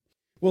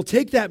Well,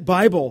 take that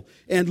Bible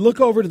and look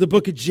over to the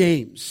book of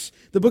James.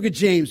 The book of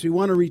James, we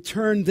want to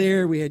return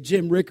there. We had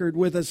Jim Rickard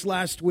with us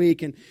last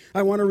week, and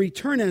I want to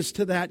return us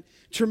to that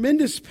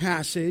tremendous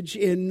passage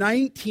in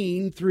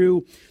 19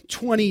 through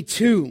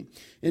 22.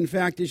 In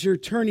fact, as you're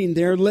turning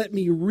there, let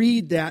me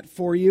read that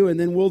for you, and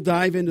then we'll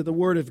dive into the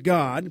Word of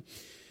God.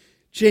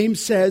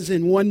 James says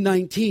in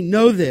 1:19,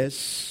 "Know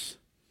this,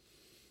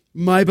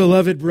 my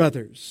beloved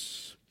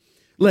brothers,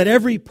 let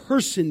every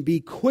person be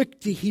quick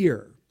to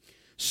hear,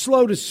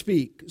 slow to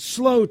speak,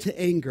 slow to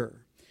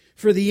anger.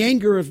 For the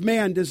anger of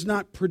man does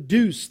not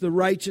produce the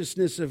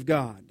righteousness of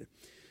God.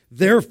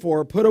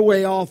 Therefore, put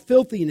away all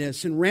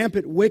filthiness and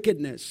rampant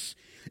wickedness,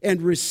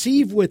 and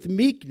receive with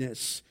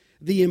meekness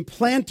the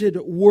implanted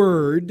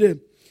word,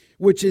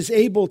 which is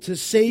able to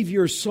save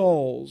your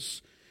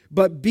souls.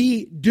 But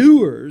be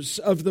doers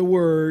of the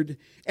word,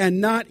 and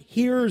not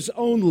hearers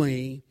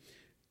only,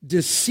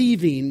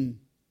 deceiving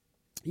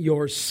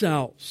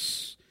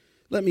yourselves."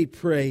 Let me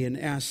pray and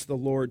ask the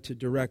Lord to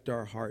direct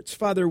our hearts.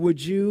 Father,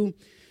 would you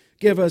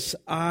give us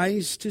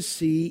eyes to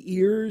see,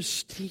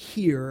 ears to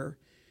hear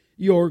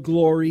your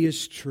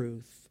glorious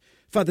truth?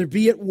 Father,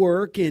 be at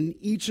work in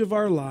each of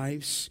our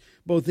lives,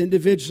 both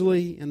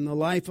individually and the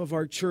life of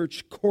our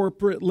church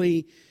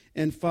corporately.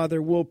 And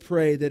Father, we'll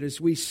pray that as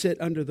we sit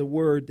under the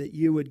word, that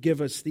you would give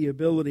us the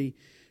ability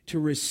to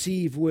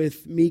receive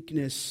with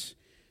meekness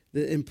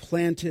the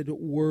implanted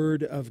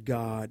word of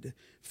God.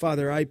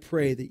 Father, I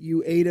pray that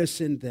you aid us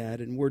in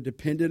that, and we're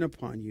dependent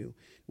upon you.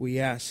 We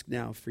ask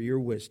now for your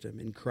wisdom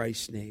in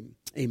Christ's name.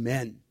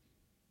 Amen.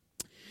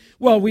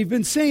 Well, we've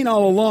been saying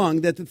all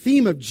along that the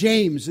theme of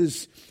James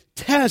is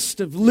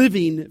test of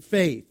living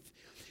faith.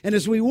 And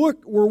as we're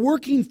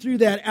working through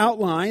that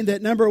outline,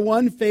 that number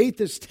one,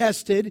 faith is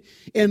tested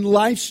in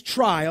life's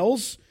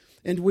trials.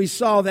 And we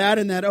saw that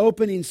in that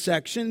opening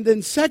section.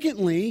 Then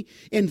secondly,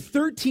 in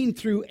 13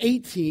 through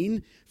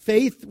 18,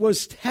 faith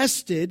was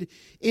tested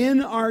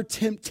in our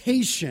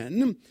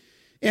temptation.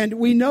 And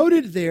we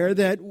noted there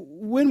that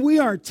when we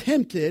are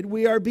tempted,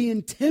 we are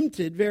being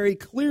tempted very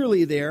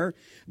clearly there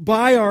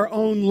by our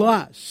own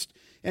lust.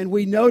 And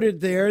we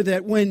noted there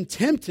that when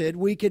tempted,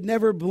 we could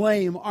never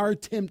blame our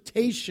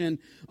temptation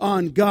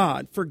on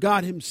God. For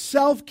God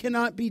himself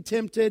cannot be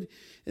tempted,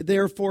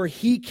 therefore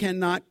he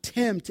cannot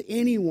tempt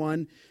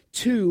anyone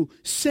to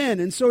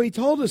sin. And so he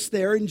told us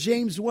there in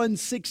James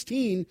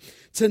 1:16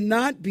 to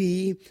not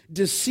be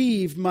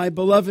deceived, my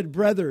beloved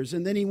brothers.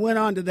 And then he went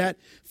on to that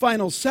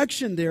final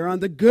section there on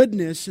the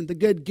goodness and the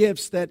good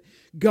gifts that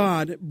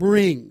God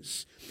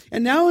brings.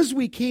 And now as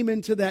we came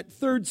into that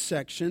third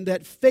section,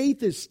 that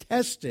faith is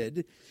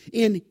tested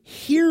in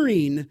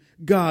hearing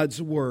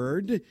God's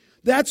word,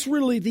 that's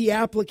really the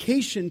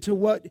application to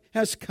what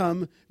has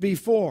come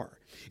before.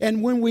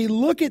 And when we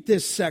look at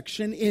this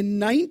section in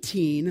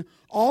 19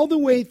 all the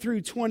way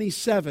through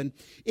 27,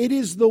 it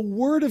is the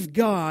Word of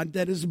God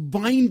that is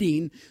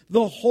binding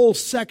the whole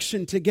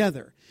section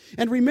together.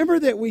 And remember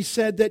that we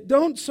said that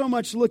don't so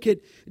much look at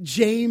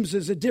James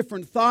as a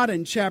different thought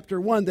in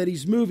chapter 1, that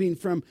he's moving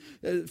from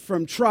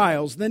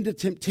trials, then to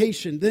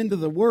temptation, then to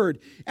the Word.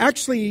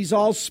 Actually, he's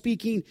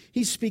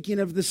speaking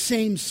of the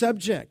same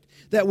subject,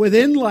 that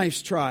within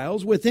life's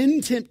trials,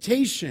 within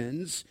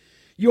temptations,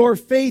 your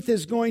faith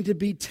is going to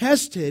be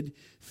tested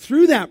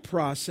through that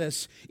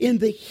process in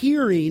the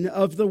hearing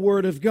of the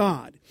Word of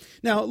God.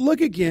 Now, look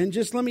again,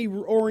 just let me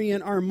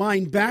orient our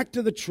mind back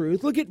to the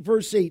truth. Look at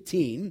verse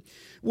 18,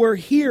 where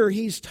here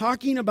he's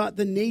talking about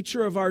the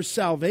nature of our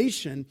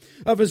salvation.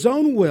 Of his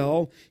own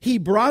will, he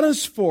brought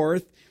us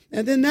forth,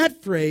 and then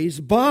that phrase,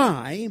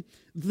 by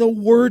the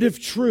word of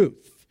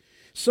truth.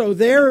 So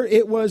there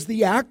it was,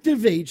 the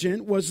active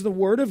agent was the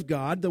Word of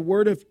God. The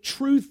word of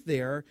truth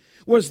there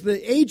was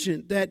the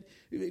agent that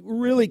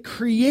really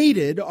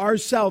created our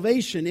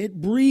salvation.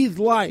 It breathed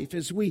life.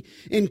 As we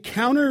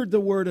encountered the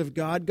Word of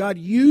God, God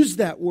used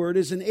that Word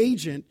as an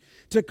agent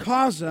to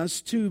cause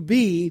us to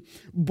be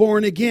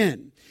born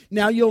again.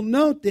 Now you'll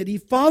note that he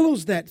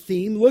follows that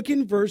theme. Look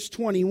in verse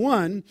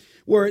 21,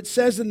 where it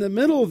says in the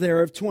middle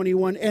there of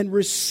 21, and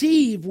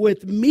receive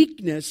with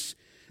meekness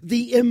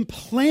the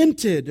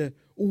implanted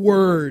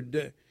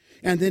word.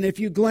 And then if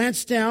you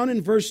glance down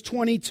in verse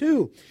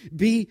 22,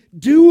 be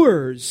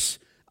doers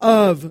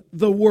of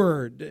the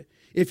word.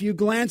 If you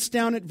glance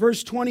down at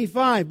verse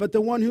 25, but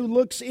the one who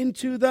looks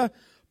into the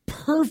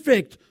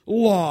perfect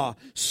law,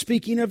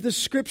 speaking of the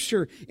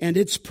Scripture and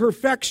its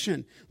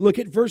perfection. Look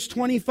at verse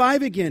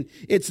 25 again.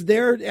 It's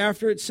there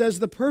after it says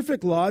the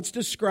perfect law, it's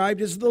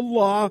described as the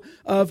law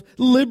of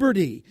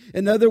liberty.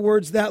 In other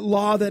words, that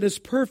law that is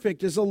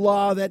perfect is a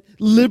law that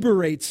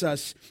liberates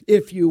us,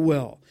 if you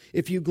will.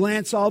 If you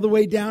glance all the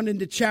way down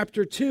into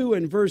chapter 2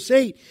 and verse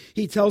 8,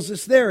 he tells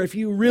us there, if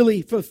you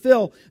really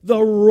fulfill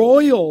the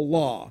royal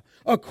law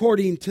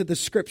according to the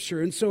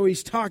Scripture. And so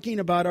he's talking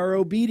about our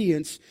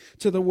obedience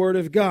to the Word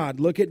of God.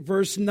 Look at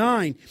verse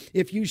 9.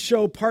 If you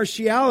show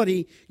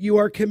partiality, you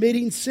are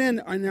committing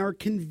sin and are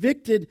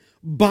convicted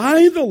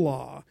by the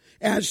law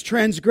as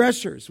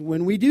transgressors.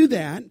 When we do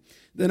that,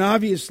 then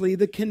obviously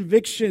the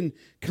conviction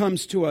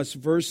comes to us.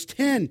 Verse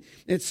 10,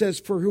 it says,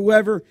 "For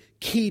whoever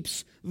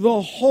keeps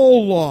the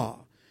whole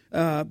law,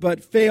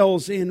 but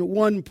fails in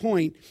one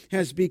point,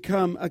 has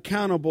become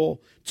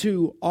accountable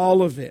to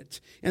all of it."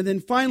 And then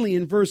finally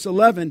in verse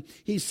 11,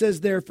 he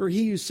says there, "For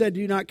he who said,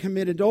 'Do not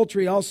commit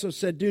adultery,' also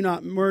said, 'Do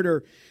not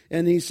murder.'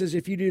 And he says,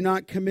 if you do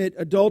not commit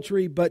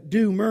adultery but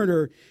do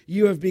murder,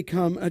 you have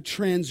become a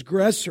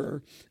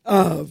transgressor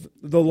of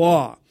the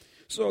law."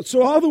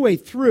 So all the way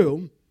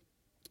through,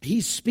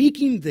 he's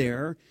speaking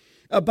there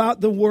about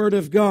the Word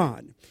of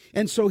God.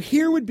 And so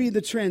here would be the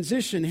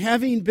transition,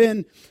 having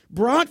been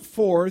brought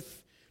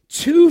forth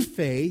to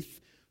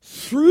faith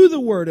through the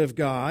Word of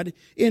God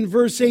in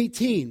verse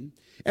 18.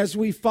 As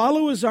we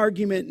follow his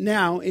argument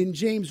now in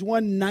James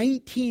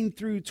 1:19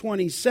 through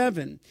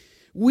 27,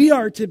 we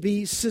are to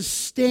be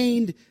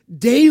sustained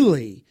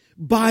daily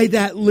by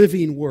that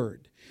living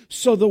Word.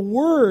 So the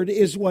Word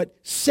is what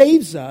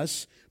saves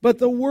us, but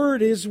the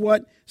Word is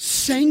what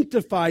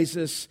sanctifies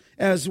us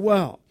as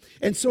well.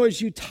 And so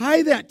as you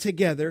tie that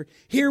together,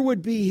 here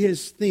would be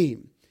his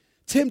theme.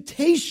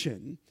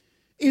 Temptation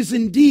is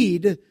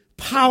indeed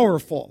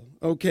powerful,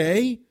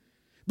 okay?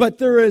 But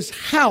there is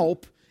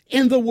help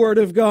in the Word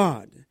of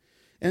God.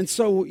 And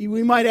so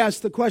we might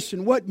ask the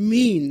question, what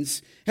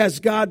means has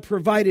God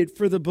provided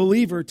for the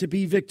believer to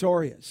be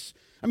victorious?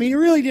 I mean, he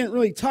really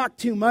didn't talk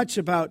too much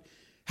about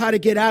how to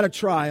get out of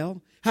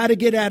trial, how to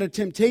get out of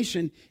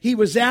temptation. He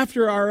was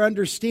after our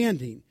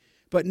understanding.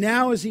 But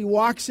now as he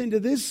walks into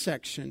this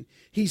section,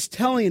 he's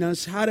telling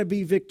us how to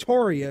be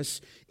victorious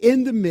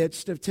in the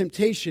midst of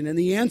temptation. And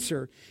the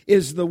answer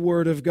is the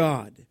Word of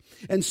God.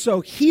 And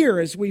so here,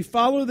 as we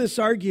follow this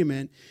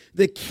argument,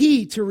 the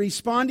key to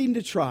responding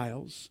to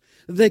trials,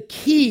 the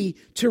key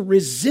to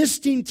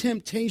resisting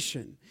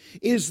temptation,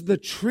 is the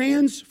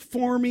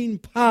transforming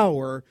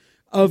power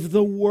of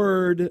the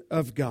Word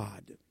of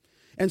God.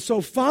 And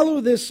so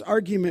follow this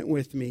argument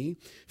with me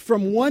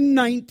from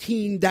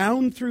 1:19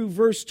 down through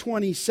verse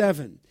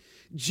 27.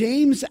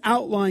 James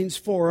outlines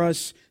for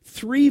us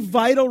three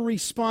vital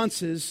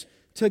responses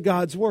to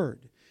God's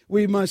Word.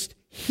 We must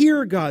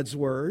hear God's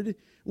Word,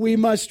 we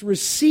must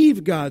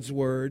receive God's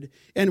Word,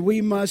 and we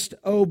must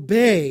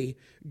obey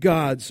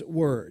God's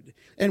Word.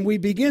 And we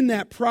begin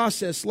that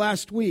process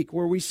last week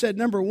where we said,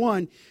 number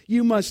one,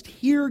 you must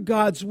hear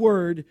God's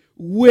Word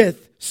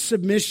with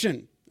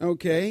submission,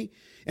 okay?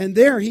 And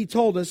there he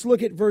told us,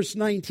 look at verse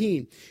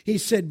 19. He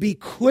said, "Be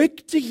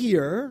quick to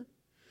hear,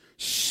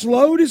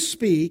 slow to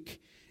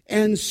speak,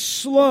 and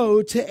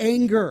slow to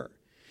anger."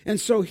 And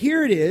so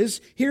here it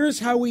is. Here is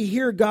how we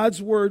hear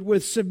God's Word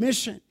with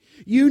submission.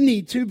 You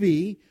need to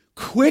be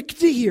quick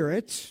to hear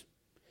it,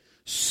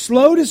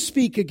 slow to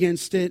speak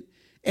against it,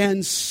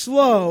 and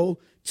slow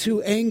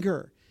to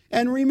anger.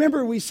 And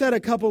remember, we said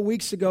a couple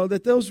weeks ago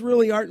that those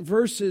really aren't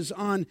verses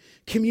on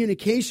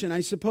communication.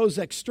 I suppose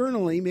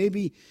externally,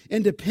 maybe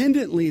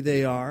independently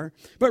they are.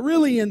 But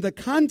really in the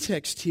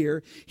context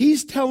here,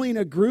 he's telling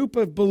a group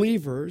of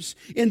believers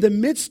in the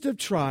midst of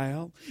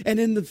trial and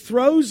in the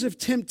throes of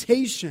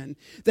temptation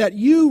that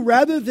you,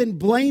 rather than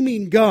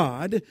blaming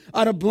God,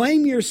 ought to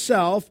blame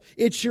yourself.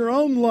 It's your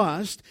own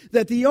lust.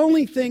 That the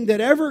only thing that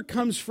ever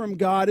comes from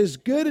God is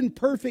good and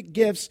perfect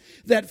gifts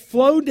that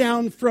flow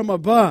down from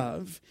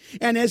above.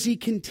 And as he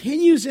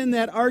continues in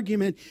that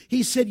argument,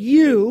 he said,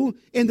 you,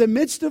 in the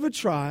midst of a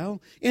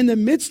trial, in the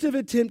midst of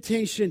a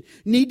temptation,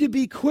 need to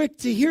be quick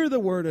to hear the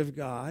Word of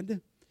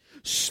God,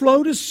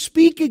 slow to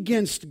speak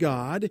against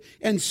God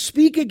and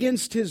speak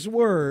against His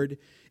Word,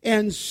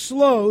 and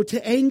slow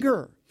to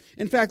anger.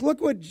 In fact,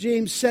 look what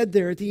James said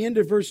there at the end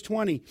of verse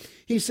 20.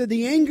 He said,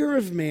 "The anger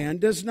of man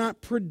does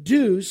not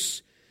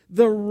produce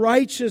the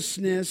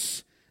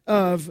righteousness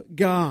of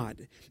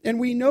God." And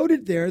we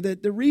noted there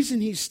that the reason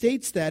he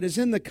states that is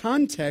in the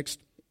context,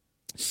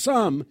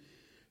 some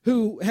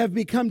who have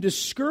become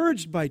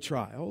discouraged by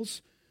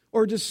trials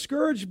or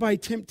discouraged by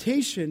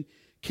temptation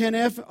can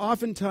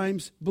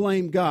oftentimes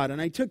blame God.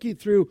 And I took you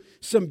through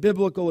some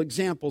biblical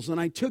examples, and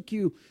I took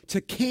you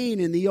to Cain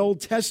in the Old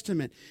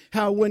Testament,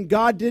 how when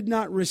God did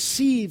not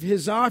receive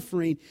his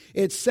offering,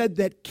 it said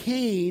that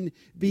Cain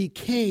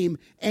became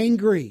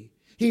angry.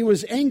 He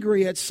was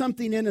angry at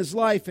something in his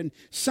life and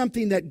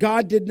something that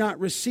God did not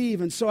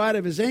receive. And so out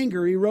of his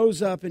anger, he rose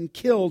up and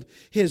killed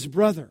his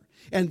brother.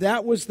 And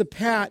that was the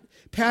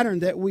pattern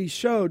that we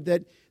showed,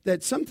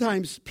 that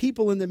sometimes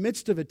people in the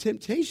midst of a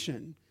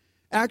temptation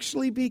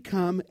actually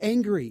become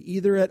angry,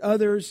 either at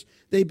others,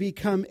 they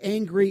become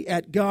angry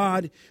at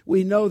God.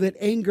 We know that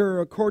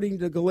anger, according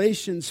to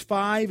Galatians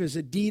 5, is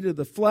a deed of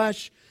the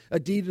flesh.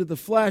 A deed of the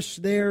flesh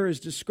there is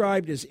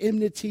described as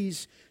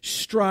enmities,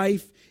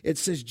 strife. It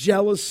says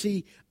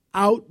jealousy,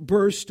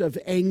 outburst of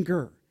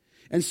anger.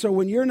 And so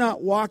when you're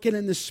not walking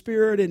in the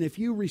Spirit, and if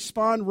you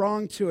respond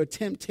wrong to a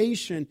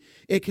temptation,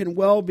 it can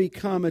well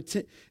become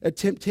a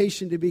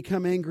temptation to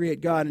become angry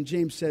at God. And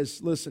James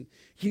says, listen,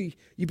 you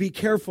be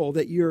careful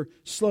that you're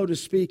slow to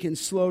speak and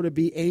slow to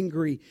be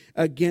angry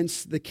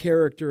against the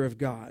character of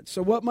God.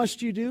 So what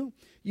must you do?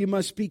 You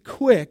must be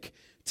quick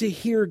to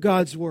hear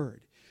God's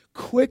Word.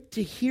 quick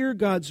to hear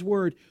God's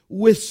word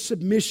with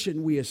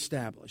submission, we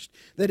established.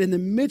 That in the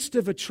midst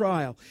of a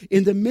trial,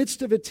 in the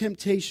midst of a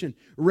temptation,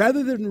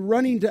 rather than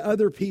running to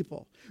other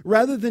people,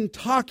 rather than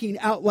talking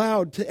out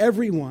loud to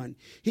everyone,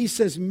 he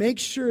says, make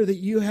sure that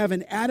you have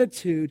an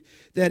attitude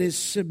that is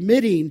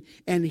submitting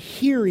and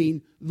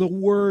hearing the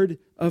word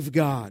of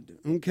God.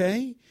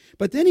 Okay?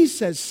 But then he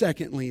says,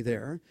 secondly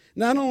there,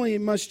 not only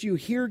must you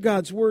hear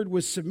God's word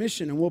with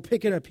submission, and we'll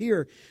pick it up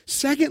here,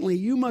 secondly,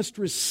 you must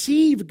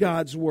receive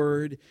God's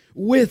word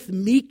with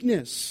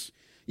meekness.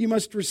 You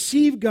must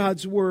receive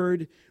God's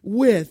word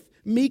with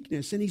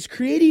meekness. And he's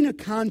creating a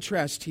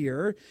contrast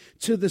here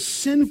to the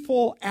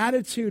sinful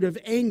attitude of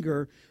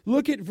anger.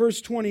 Look at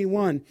verse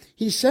 21.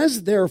 He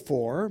says,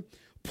 therefore,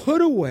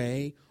 put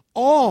away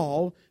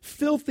all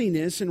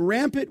filthiness and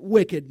rampant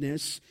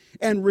wickedness,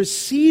 and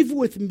receive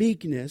with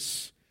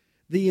meekness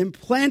the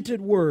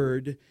implanted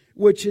word,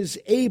 which is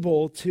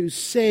able to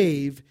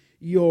save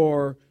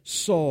your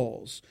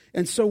souls.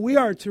 And so we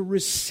are to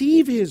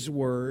receive his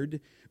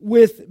word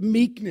with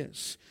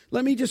meekness.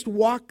 Let me just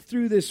walk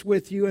through this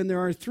with you, and there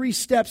are 3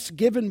 steps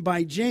given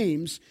by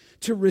James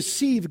to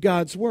receive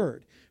God's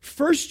word.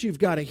 First, you've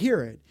got to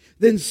hear it.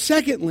 Then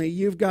secondly,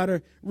 you've got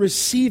to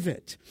receive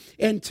it.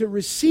 And to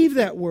receive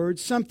that word,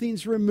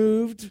 something's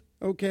removed,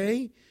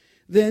 okay?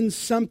 Then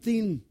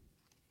something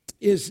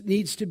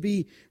needs to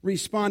be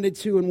responded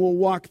to, and we'll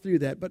walk through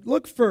that. But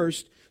look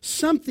first,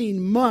 something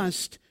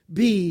must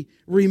be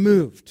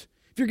removed.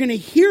 If you're going to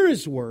hear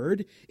his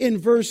word in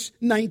verse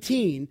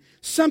 19,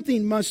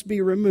 something must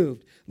be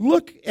removed.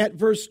 Look at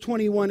verse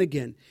 21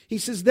 again. He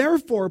says,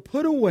 therefore,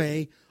 put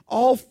away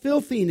all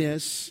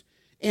filthiness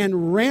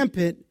and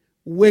rampant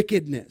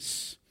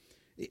wickedness.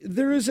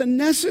 There is a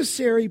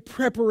necessary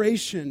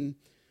preparation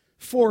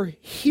for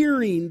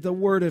hearing the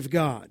word of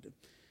God.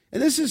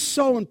 And this is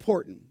so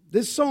important.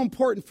 This is so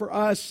important for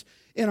us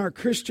in our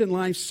Christian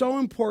life, so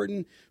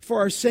important for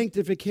our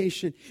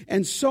sanctification,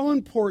 and so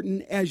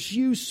important as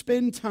you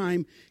spend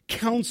time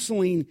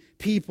counseling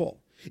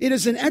people. It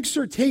is an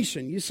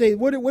exhortation. You say,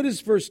 what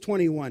is verse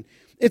 21?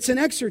 It's an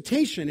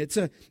exhortation.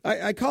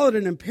 I call it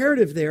an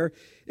imperative there.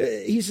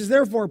 He says,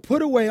 therefore,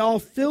 put away all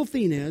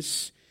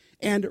filthiness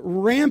and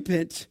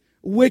rampant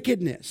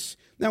wickedness.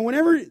 Now,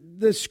 whenever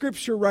the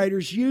scripture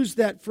writers use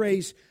that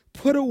phrase,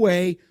 put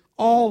away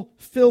all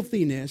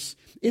filthiness,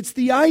 it's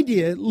the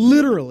idea,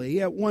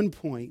 literally, at one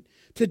point,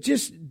 to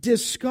just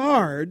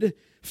discard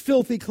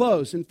filthy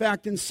clothes. In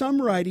fact, in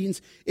some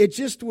writings, it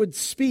just would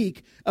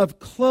speak of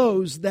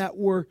clothes that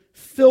were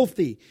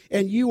filthy,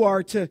 and you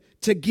are to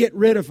get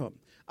rid of them.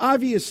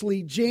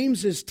 Obviously,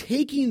 James is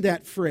taking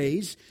that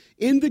phrase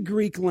in the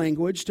Greek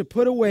language to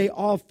put away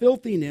all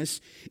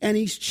filthiness, and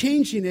he's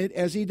changing it,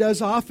 as he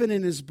does often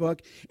in his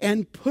book,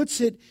 and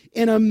puts it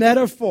in a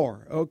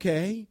metaphor,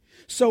 okay?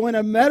 So in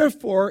a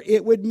metaphor,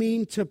 it would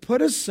mean to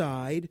put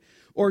aside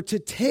or to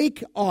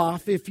take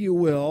off, if you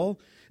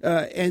will,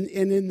 and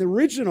in the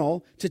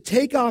original, to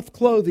take off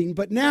clothing,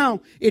 but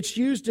now it's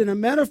used in a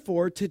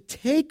metaphor to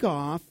take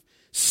off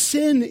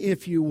sin,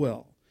 if you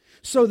will.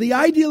 So the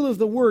ideal of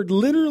the word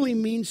literally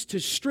means to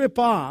strip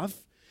off,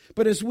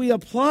 but as we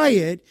apply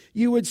it,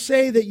 you would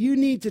say that you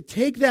need to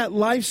take that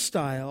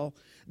lifestyle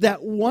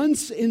that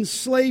once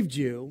enslaved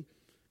you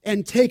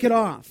and take it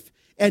off.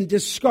 And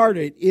discard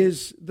it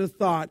is the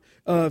thought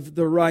of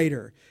the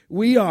writer.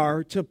 We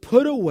are to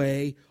put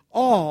away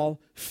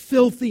all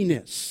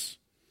filthiness.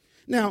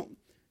 Now,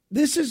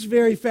 this is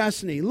very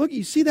fascinating. Look,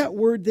 you see that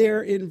word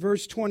there in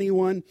verse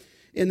 21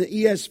 in the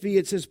ESV.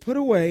 It says put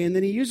away, and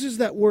then he uses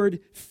that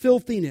word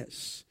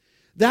filthiness.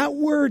 That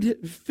word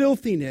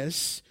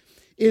filthiness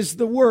is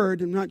the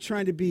word, I'm not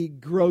trying to be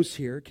gross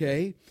here,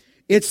 okay?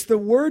 It's the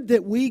word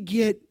that we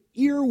get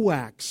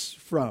earwax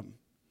from.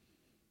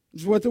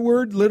 Is what the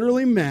word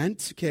literally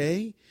meant,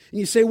 okay? And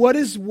you say, what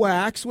is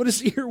wax? What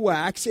is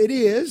earwax? It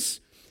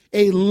is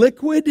a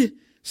liquid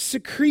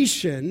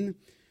secretion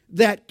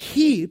that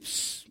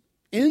keeps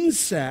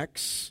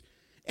insects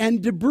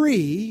and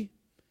debris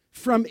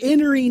from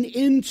entering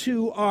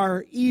into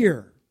our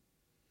ear.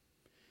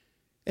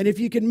 And if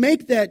you can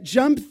make that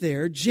jump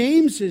there,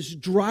 James is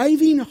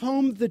driving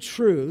home the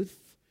truth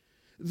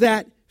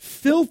that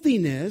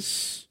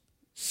filthiness,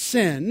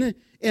 sin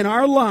in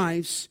our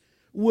lives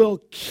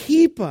will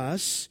keep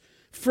us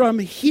from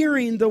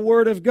hearing the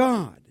word of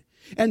God.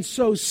 And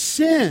so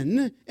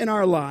sin in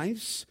our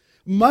lives,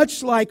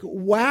 much like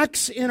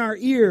wax in our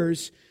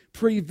ears,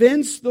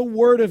 prevents the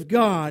word of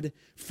God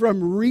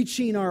from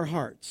reaching our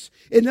hearts.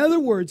 In other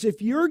words, if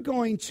you're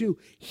going to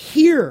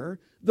hear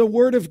the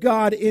word of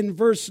God in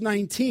verse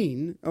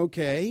 19,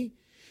 okay,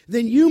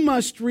 then you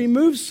must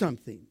remove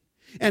something.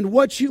 And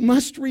what you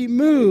must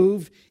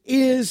remove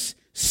is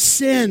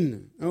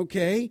sin,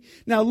 okay?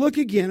 Now look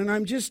again, and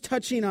I'm just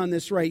touching on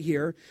this right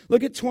here.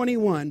 Look at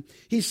 21.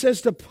 He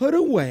says to put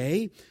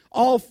away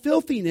all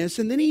filthiness,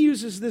 and then he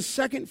uses this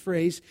second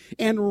phrase,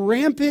 and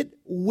rampant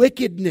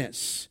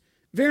wickedness.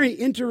 Very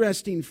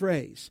interesting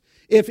phrase.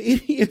 if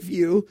any of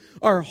you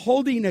are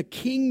holding a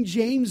King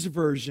James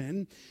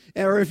version,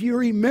 or if you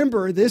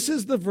remember, this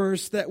is the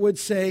verse that would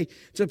say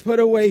to put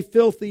away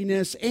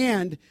filthiness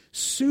and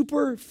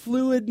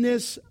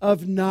superfluidness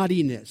of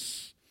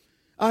naughtiness.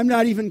 I'm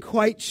not even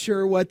quite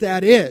sure what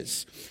that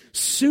is.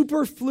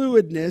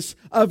 Superfluidness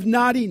of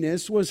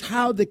naughtiness was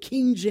how the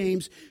King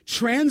James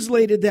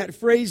translated that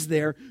phrase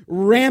there,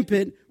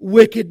 rampant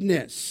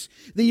wickedness.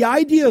 The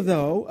idea,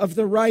 though, of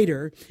the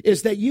writer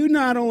is that you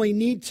not only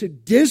need to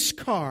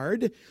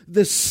discard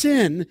the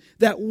sin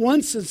that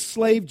once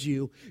enslaved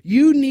you,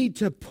 you need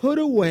to put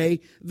away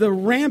the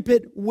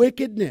rampant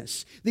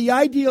wickedness. The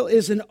ideal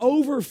is an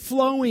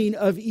overflowing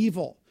of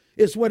evil,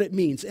 is what it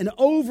means, an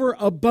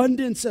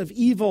overabundance of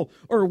evil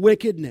or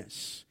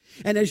wickedness.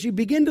 And as you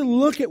begin to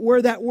look at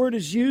where that word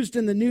is used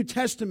in the New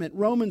Testament,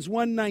 Romans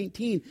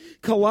 1:19,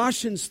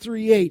 Colossians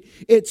 3:8,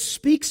 it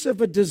speaks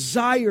of a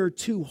desire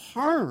to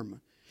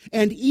harm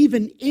and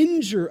even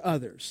injure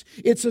others.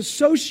 It's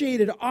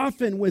associated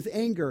often with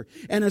anger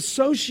and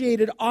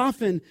associated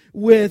often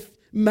with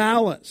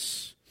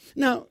malice.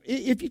 Now,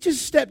 if you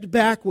just stepped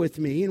back with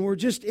me, and we're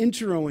just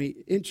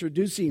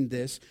introducing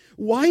this,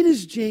 why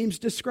does James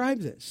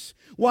describe this?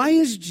 Why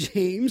is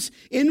James,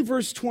 in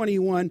verse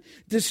 21,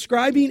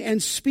 describing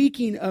and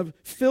speaking of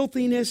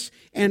filthiness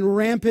and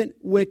rampant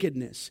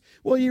wickedness?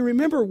 Well, you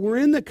remember, we're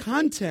in the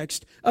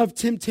context of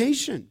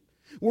temptation.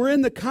 We're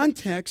in the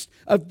context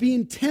of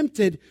being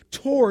tempted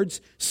towards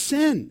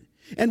sin.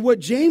 And what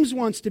James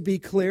wants to be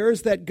clear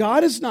is that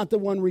God is not the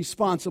one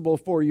responsible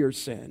for your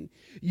sin.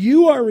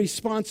 You are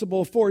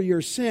responsible for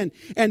your sin.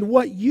 And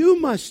what you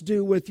must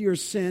do with your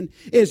sin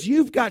is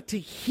you've got to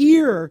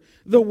hear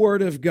the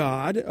Word of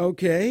God,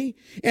 okay?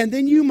 And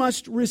then you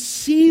must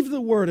receive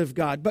the Word of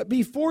God. But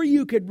before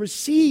you could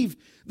receive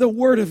the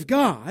Word of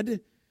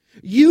God,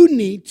 you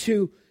need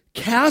to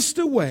cast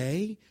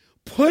away,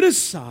 put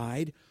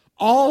aside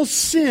all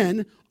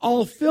sin,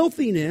 all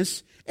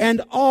filthiness,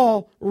 and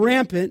all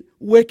rampant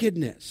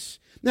wickedness.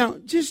 Now,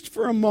 just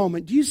for a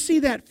moment, do you see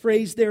that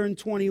phrase there in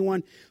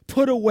 21?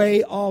 Put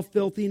away all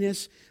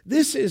filthiness.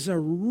 This is a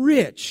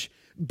rich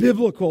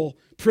biblical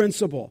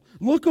principle.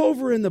 Look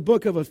over in the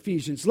book of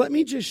Ephesians. Let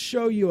me just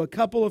show you a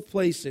couple of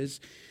places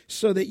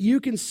so that you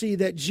can see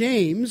that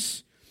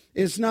James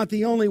is not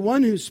the only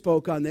one who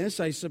spoke on this.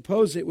 I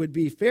suppose it would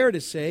be fair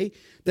to say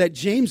that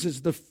James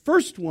is the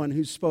first one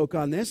who spoke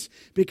on this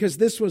because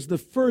this was the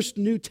first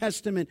New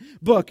Testament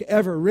book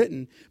ever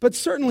written. But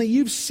certainly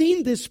you've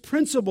seen this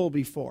principle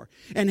before.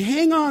 And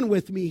hang on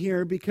with me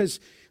here because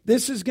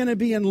this is going to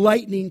be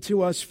enlightening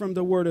to us from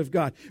the Word of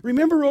God.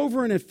 Remember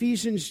over in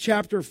Ephesians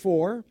chapter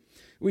 4,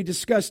 we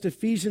discussed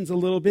Ephesians a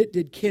little bit,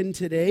 did Ken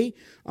today,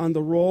 on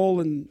the role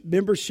and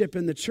membership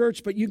in the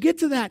church. But you get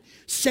to that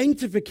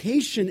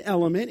sanctification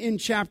element in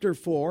chapter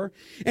 4,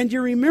 and you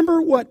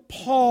remember what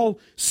Paul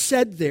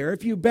said there.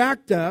 If you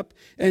backed up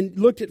and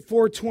looked at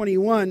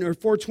 4:21 or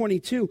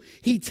 4:22,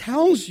 he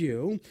tells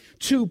you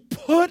to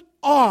put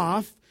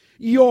off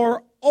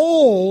your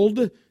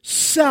old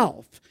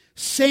self.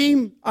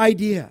 Same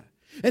idea.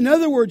 In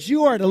other words,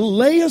 you are to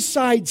lay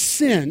aside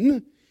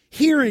sin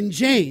here in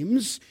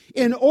James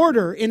in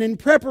order and in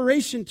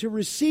preparation to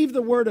receive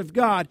the Word of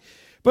God.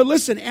 But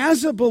listen,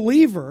 as a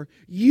believer,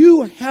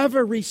 you have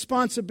a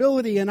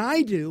responsibility, and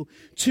I do,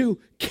 to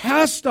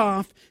cast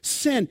off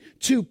sin,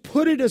 to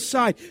put it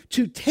aside,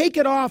 to take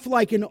it off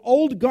like an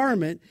old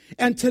garment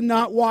and to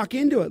not walk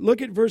into it.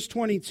 Look at verse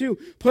 22.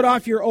 Put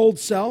off your old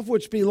self,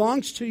 which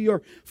belongs to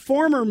your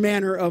former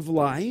manner of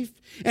life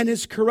and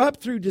is corrupt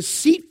through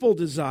deceitful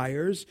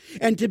desires,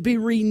 and to be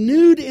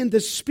renewed in the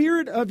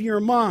spirit of your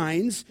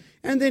minds.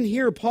 And then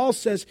here Paul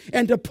says,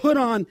 and to put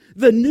on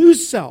the new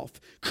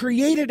self,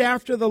 created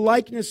after the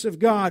likeness of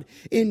God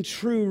in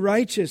true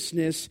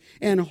righteousness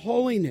and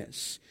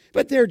holiness.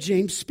 But there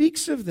James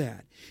speaks of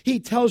that. He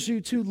tells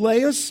you to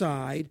lay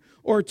aside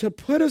or to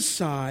put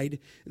aside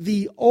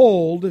the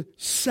old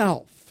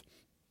self.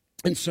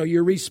 And so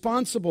you're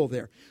responsible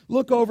there.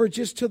 Look over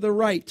just to the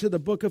right to the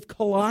book of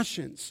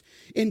Colossians.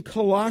 In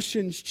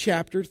Colossians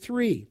chapter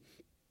 3.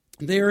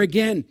 There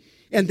again,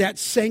 and that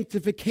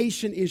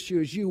sanctification issue,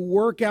 as you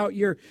work out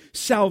your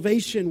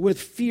salvation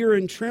with fear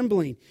and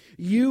trembling,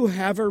 you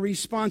have a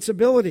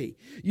responsibility.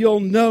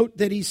 You'll note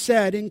that he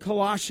said in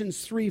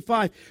Colossians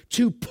 3:5,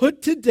 to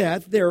put to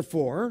death,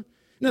 therefore,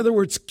 in other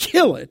words,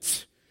 kill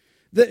it.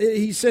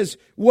 He says,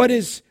 what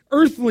is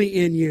earthly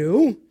in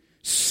you,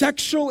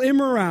 sexual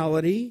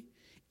immorality,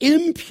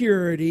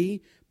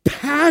 impurity,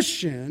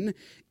 passion,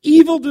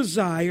 evil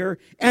desire,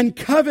 and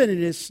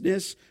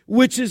covetousness,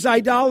 which is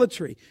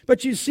idolatry.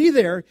 But you see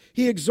there,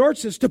 he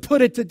exhorts us to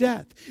put it to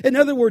death. In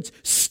other words,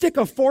 stick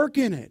a fork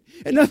in it.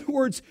 In other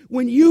words,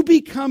 when you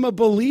become a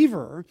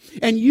believer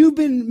and you've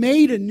been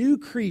made a new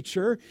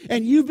creature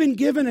and you've been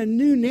given a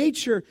new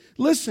nature,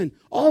 listen,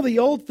 all the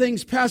old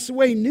things pass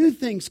away, new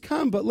things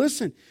come. But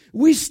listen,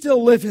 we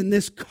still live in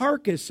this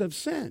carcass of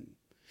sin.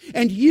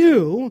 And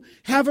you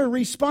have a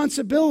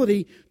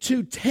responsibility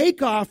to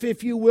take off,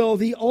 if you will,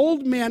 the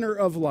old manner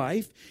of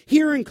life.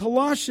 Here in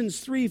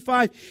Colossians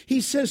 3:5,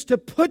 he says to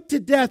put to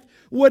death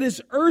what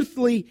is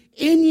earthly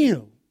in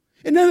you.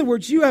 In other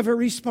words, you have a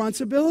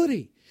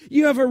responsibility.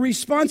 You have a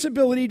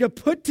responsibility to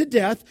put to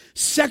death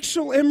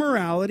sexual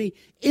immorality,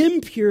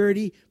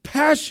 impurity,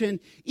 passion,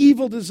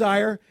 evil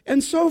desire,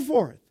 and so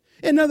forth.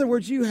 In other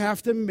words, you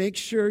have to make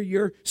sure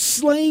you're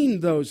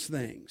slaying those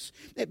things.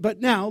 But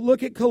now,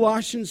 look at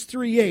Colossians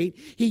 3:8.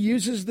 He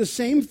uses the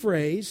same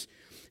phrase.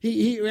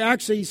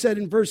 He said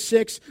in verse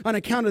 6, on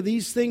account of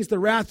these things, the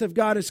wrath of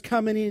God is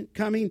coming.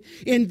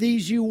 In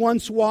these you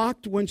once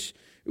walked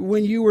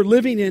when you were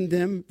living in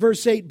them.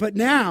 Verse 8, but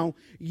now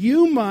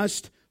you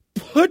must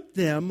put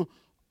them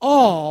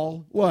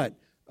all, what?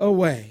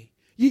 Away.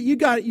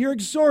 You're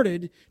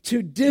exhorted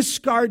to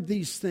discard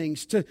these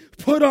things, to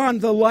put on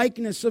the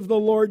likeness of the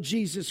Lord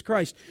Jesus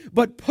Christ.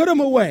 But put them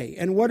away.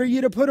 And what are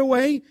you to put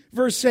away?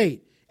 Verse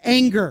 8,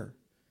 anger.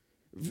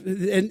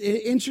 And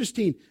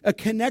interesting, a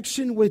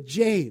connection with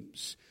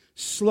James.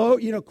 Slow,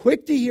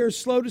 quick to hear,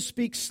 slow to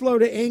speak, slow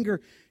to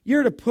anger.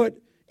 You're to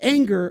put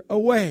anger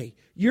away.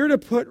 You're to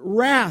put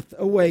wrath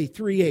away,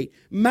 3:8.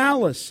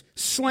 Malice,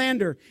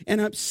 slander, and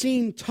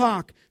obscene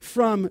talk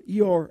from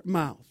your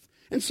mouth.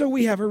 And so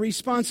we have a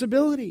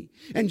responsibility.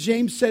 And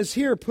James says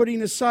here,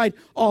 putting aside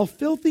all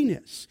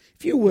filthiness.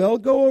 If you will,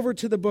 go over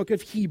to the book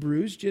of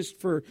Hebrews just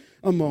for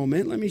a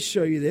moment. Let me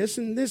show you this.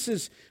 And this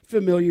is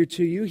familiar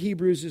to you.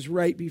 Hebrews is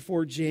right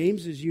before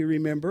James, as you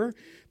remember.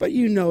 But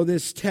you know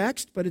this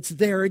text, but it's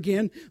there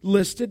again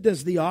listed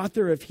as the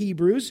author of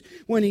Hebrews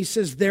when he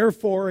says,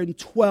 therefore, in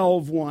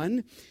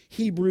 12:1,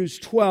 Hebrews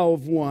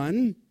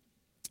 12:1,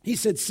 he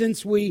said,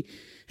 since we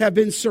have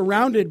been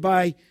surrounded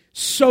by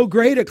so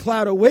great a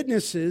cloud of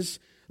witnesses,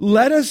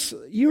 let us,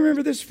 you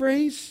remember this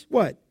phrase?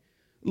 What?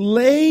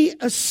 Lay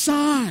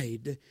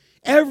aside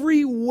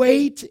every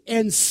weight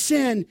and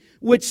sin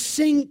which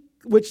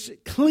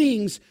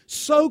clings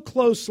so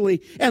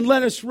closely, and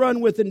let us run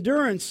with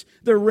endurance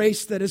the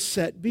race that is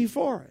set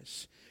before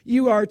us.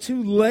 You are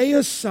to lay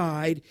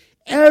aside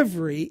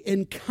every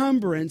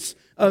encumbrance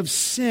of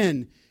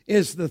sin,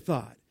 is the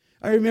thought.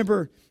 I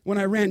remember when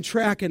I ran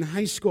track in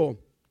high school,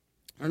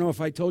 I don't know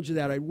if I told you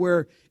that. I'd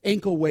wear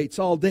ankle weights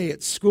all day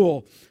at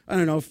school.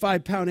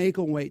 5-pound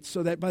ankle weights,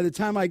 so that by the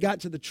time I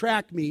got to the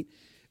track meet,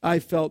 I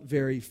felt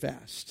very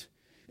fast.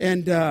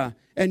 And you'd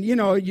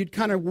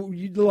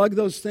lug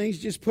those things,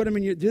 just put them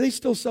in your, do they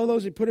still sell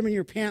those? You put them in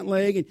your pant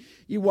leg, and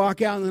you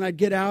walk out, and then I'd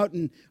get out,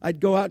 and I'd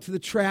go out to the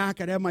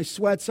track. I'd have my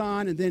sweats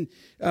on, and then,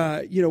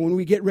 when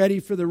we get ready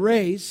for the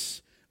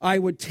race, I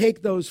would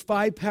take those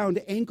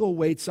 5-pound ankle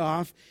weights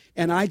off,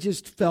 and I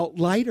just felt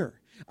lighter.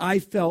 I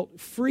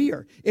felt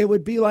freer. It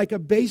would be like a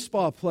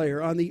baseball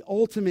player on the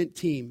ultimate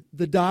team,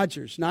 the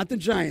Dodgers, not the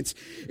Giants.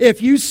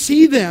 If you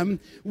see them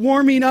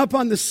warming up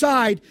on the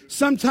side,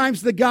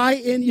 sometimes the guy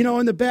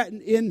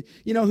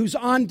who's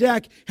on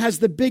deck has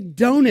the big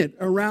donut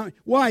around.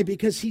 Why?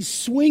 Because he's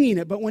swinging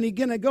it. But when he's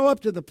going to go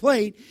up to the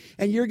plate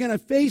and you're going to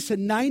face a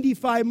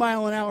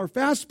 95-mile-an-hour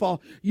fastball,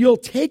 you'll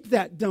take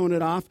that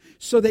donut off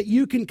so that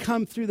you can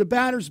come through the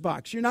batter's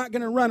box. You're not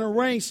going to run a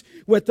race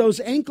with those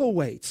ankle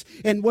weights.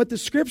 And what the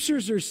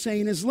scriptures are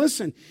saying is,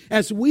 listen,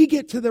 as we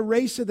get to the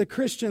race of the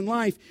Christian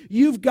life,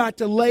 you've got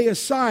to lay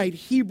aside,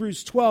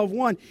 Hebrews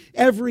 12:1,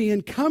 every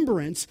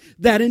encumbrance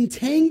that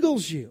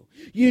entangles you.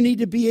 You need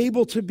to be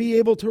able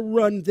to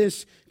run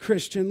this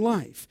Christian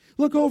life.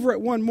 Look over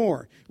at one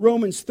more,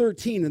 Romans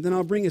 13, and then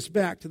I'll bring us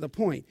back to the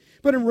point.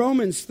 But in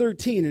Romans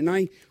 13, and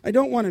I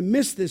don't want to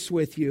miss this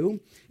with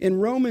you, in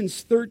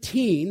Romans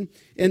 13,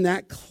 in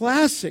that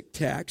classic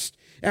text,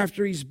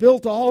 after he's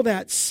built all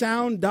that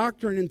sound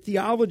doctrine and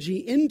theology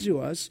into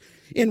us,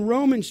 in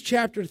Romans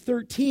chapter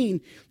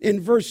 13,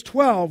 in verse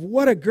 12,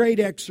 what a great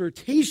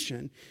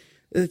exhortation.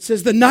 It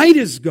says, the night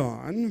is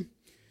gone,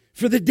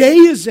 for the day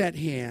is at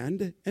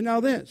hand. And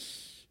now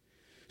this.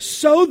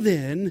 So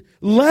then,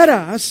 let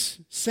us,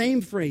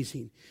 same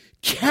phrasing,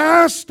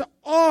 cast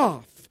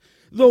off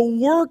the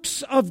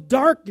works of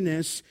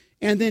darkness,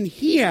 and then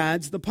he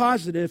adds the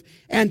positive,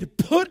 and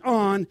put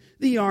on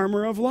the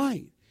armor of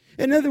light.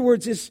 In other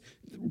words,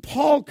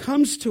 Paul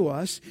comes to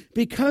us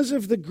because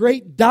of the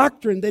great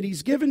doctrine that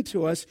he's given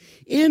to us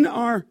in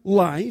our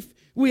life.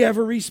 We have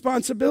a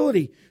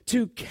responsibility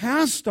to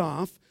cast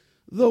off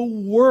the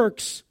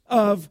works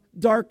of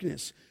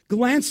darkness.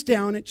 Glance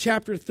down at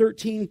chapter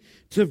 13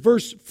 to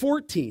verse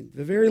 14,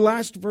 the very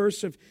last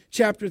verse of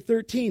chapter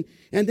 13.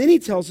 And then he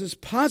tells us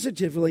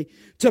positively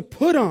to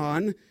put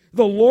on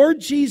the Lord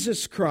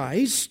Jesus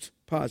Christ,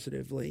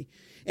 positively,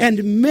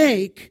 and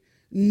make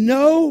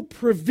no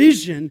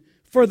provision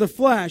for the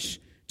flesh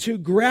to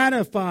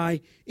gratify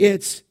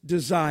its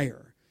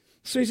desire.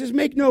 So he says,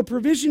 make no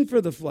provision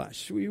for the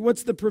flesh.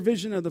 What's the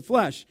provision of the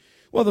flesh?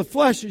 Well, the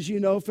flesh, as you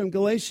know from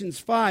Galatians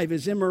 5,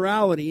 is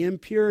immorality,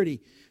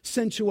 impurity,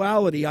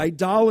 sensuality,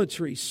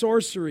 idolatry,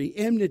 sorcery,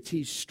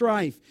 enmity,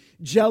 strife,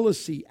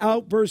 jealousy,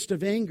 outburst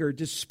of anger,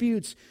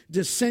 disputes,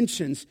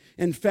 dissensions,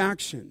 and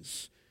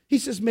factions. He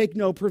says, make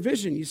no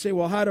provision. You say,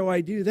 well, how do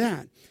I do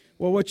that?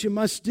 Well, what you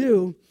must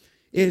do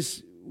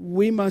is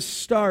we must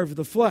starve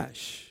the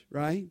flesh,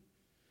 right?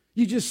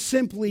 You just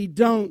simply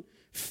don't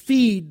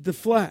feed the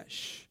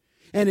flesh.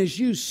 And as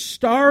you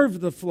starve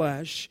the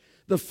flesh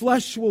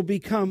will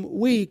become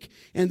weak.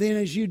 And then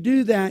as you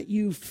do that,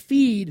 you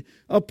feed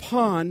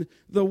upon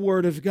the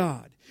Word of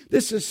God.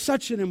 This is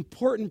such an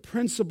important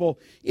principle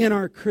in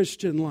our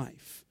Christian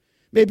life.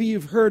 Maybe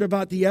you've heard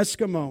about the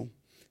Eskimo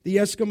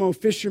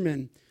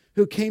fisherman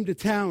who came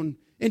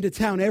into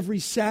town every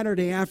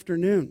Saturday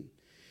afternoon.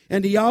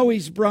 And he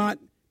always brought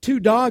 2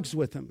 dogs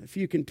with him, if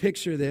you can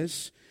picture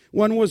this.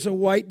 One was a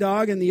white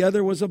dog and the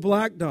other was a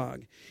black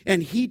dog.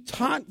 And he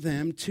taught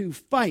them to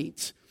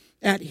fight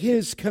at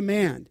his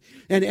command.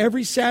 And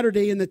every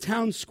Saturday in the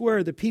town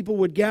square, the people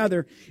would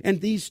gather, and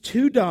these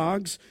 2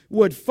 dogs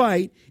would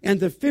fight,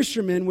 and the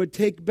fishermen would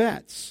take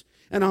bets.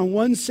 And on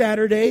one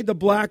Saturday, the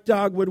black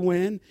dog would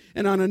win,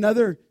 and on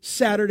another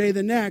Saturday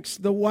the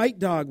next, the white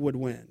dog would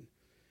win.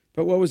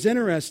 But what was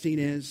interesting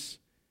is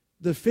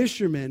the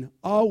fisherman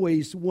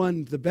always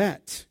won the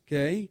bet,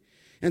 okay?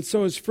 And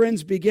so his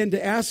friends began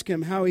to ask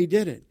him how he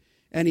did it.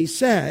 And he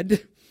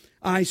said,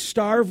 I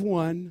starve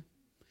one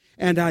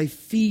and I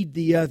feed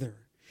the other.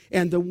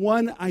 And the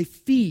one I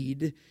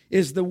feed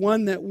is the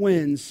one that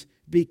wins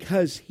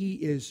because he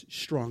is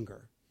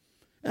stronger.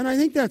 And I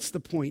think that's the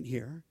point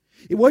here.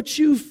 What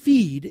you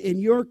feed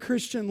in your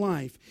Christian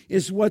life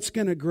is what's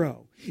going to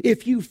grow.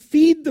 If you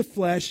feed the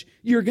flesh,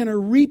 you're going to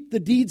reap the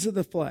deeds of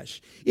the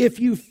flesh. If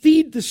you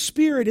feed the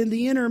Spirit in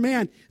the inner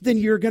man, then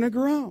you're going to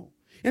grow.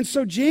 And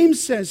so James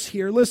says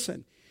here,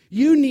 listen,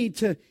 you need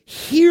to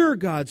hear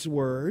God's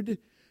word.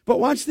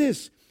 But watch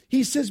this.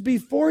 He says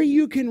before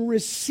you can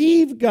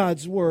receive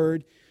God's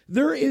word,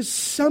 there is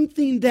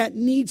something that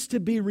needs to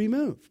be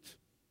removed.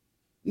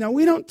 Now,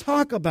 we don't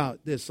talk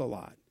about this a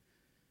lot.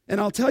 And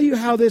I'll tell you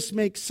how this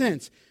makes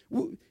sense.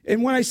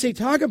 And when I say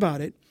talk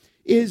about it,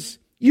 is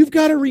you've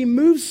got to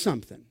remove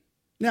something.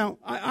 Now,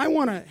 I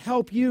want to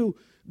help you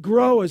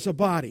grow as a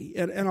body.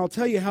 And I'll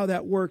tell you how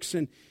that works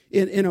in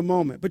a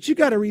moment. But you've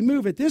got to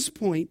remove, at this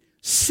point,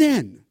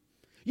 sin.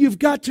 You've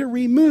got to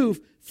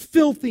remove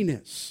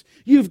filthiness.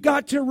 You've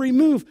got to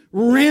remove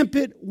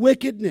rampant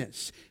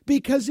wickedness.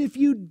 Because if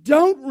you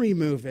don't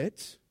remove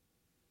it,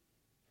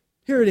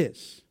 here it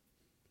is.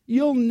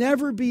 You'll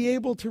never be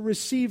able to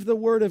receive the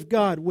Word of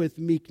God with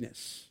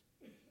meekness.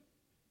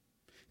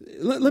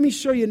 Let me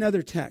show you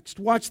another text.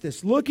 Watch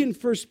this. Look in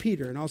 1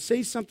 Peter, and I'll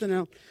say something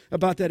else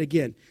about that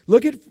again.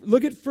 Look at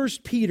 1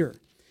 Peter,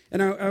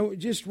 and I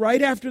just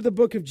right after the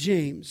book of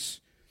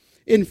James.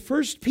 In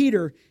 1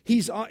 Peter,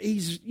 he's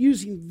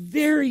using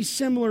very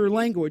similar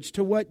language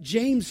to what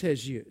James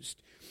has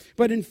used.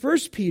 But in 1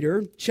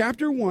 Peter,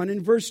 chapter 1,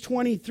 and verse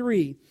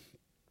 23,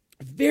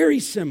 very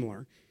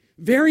similar,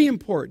 very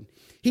important.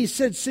 He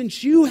said,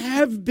 since you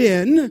have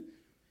been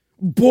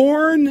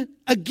born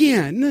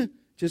again,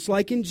 just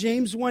like in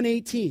James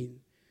 1:18,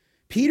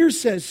 Peter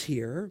says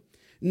here,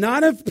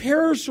 not of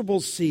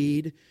perishable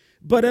seed,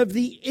 but of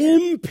the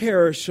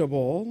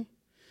imperishable,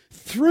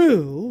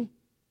 through,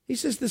 he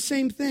says the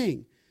same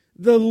thing,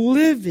 the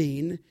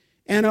living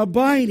and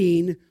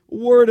abiding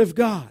Word of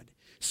God.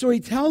 So he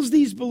tells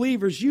these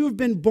believers, you have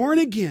been born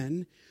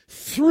again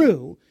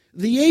through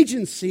the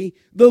agency,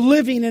 the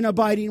living and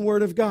abiding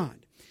Word of God.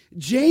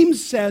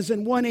 James says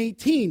in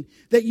 1:18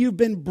 that you've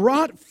been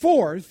brought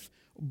forth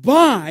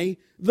by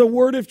the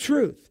word of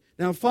truth.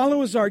 Now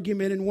follow his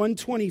argument in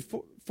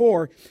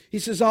 1:24. He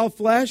says, all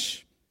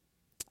flesh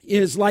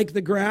is like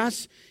the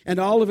grass, and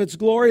all of its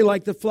glory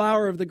like the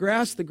flower of the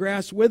grass. The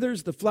grass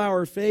withers, the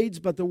flower fades,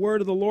 but the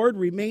word of the Lord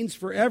remains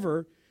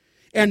forever.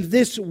 And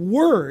this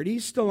word,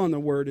 he's still on the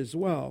word as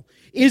well,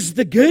 is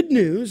the good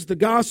news, the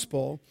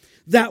gospel,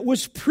 that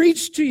was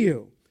preached to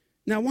you.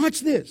 Now watch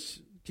this.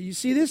 Do you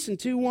see this in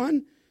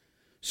 2:1?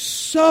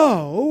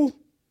 So,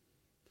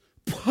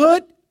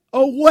 put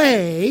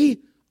away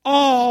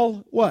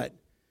all, what?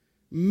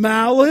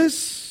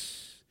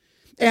 Malice,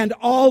 and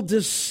all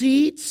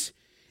deceit,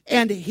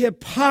 and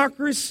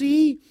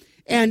hypocrisy,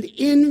 and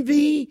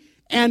envy,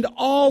 and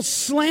all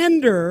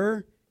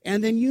slander.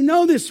 And then you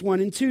know this one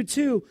in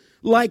 2:2.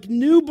 Like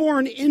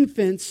newborn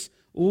infants,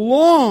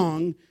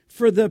 long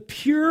for the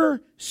pure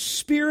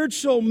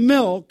spiritual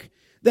milk,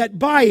 that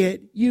by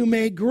it you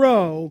may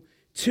grow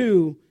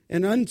to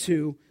and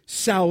unto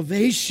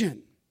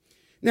salvation.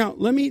 Now,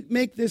 let me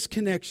make this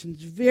connection.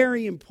 It's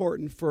very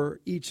important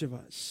for each of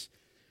us.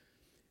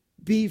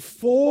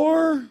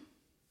 Before,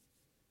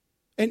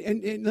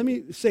 and let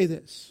me say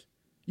this.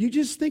 You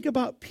just think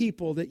about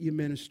people that you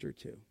minister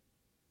to.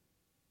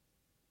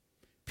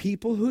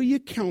 People who you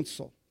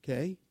counsel,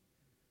 okay?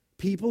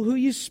 People who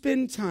you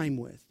spend time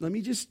with. Let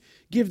me just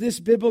give this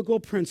biblical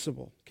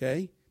principle,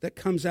 okay, that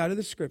comes out of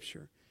the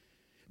Scripture.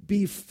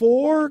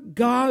 Before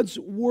God's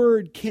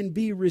word can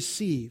be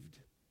received,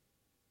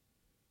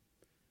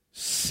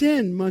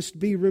 sin must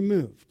be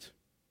removed.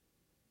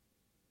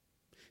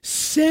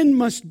 Sin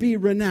must be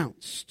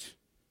renounced.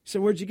 So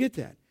where'd you get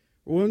that?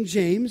 Well, in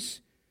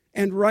James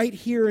and right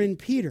here in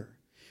Peter.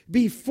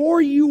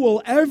 Before you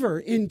will ever,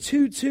 in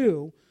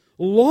 2:2,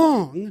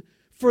 long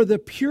for the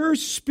pure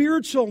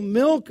spiritual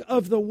milk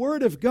of the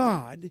Word of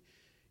God,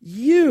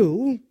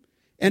 you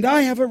and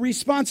I have a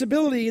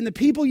responsibility, and the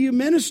people you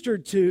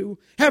ministered to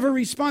have a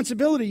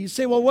responsibility. You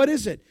say, well, what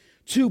is it?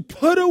 To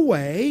put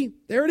away,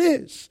 there it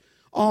is,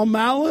 all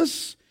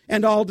malice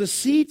and all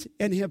deceit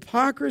and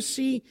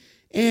hypocrisy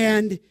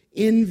and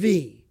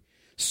envy.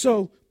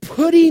 So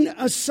putting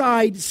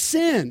aside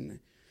sin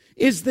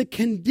is the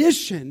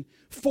condition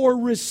for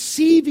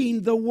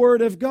receiving the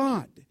Word of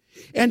God.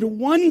 And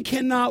one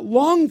cannot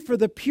long for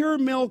the pure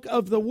milk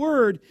of the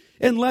Word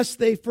unless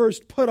they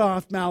first put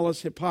off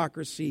malice,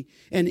 hypocrisy,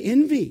 and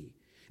envy.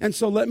 And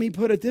so let me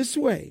put it this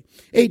way.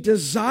 A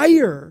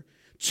desire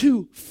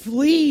to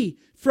flee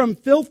from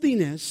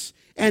filthiness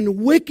and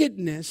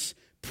wickedness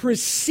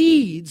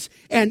precedes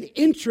an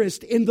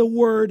interest in the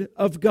Word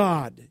of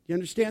God. You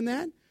understand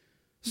that?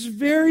 This is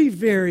very,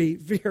 very,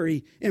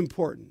 very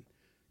important.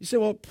 You say,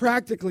 well,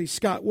 practically,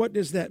 Scott, what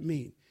does that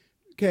mean?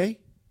 Okay?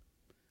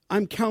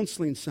 I'm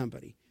counseling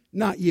somebody,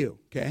 not you,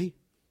 okay?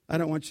 I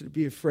don't want you to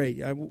be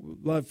afraid. I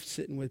love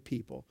sitting with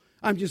people.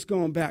 I'm just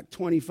going back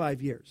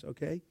 25 years,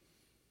 okay?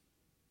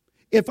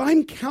 If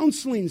I'm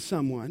counseling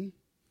someone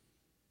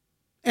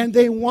and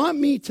they want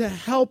me to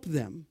help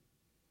them,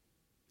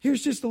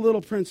 here's just a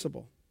little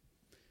principle.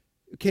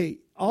 Okay,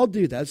 I'll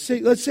do that.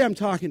 Let's say I'm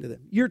talking to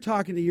them. You're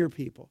talking to your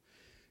people.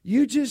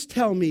 You just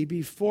tell me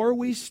before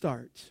we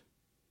start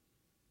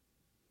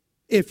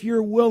if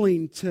you're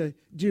willing to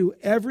do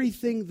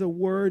everything the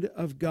Word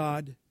of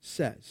God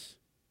says.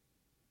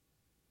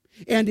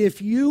 And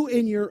if you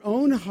in your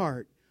own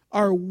heart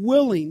are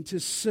willing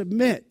to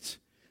submit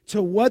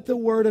to what the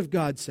Word of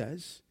God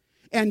says,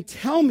 and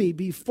tell me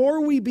before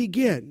we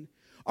begin,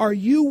 are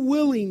you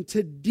willing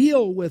to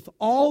deal with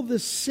all the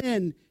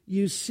sin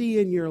you see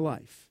in your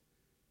life?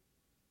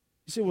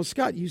 You say, well,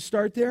 Scott, you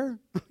start there?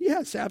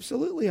 Yes,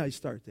 absolutely I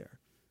start there.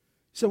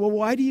 So, well,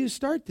 why do you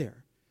start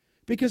there?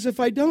 Because if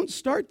I don't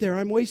start there,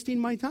 I'm wasting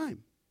my time.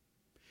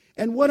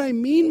 And what I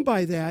mean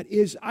by that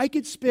is I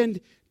could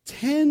spend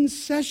 10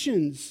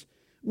 sessions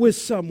with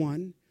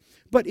someone,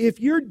 but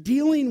if you're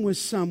dealing with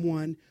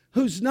someone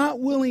who's not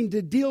willing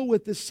to deal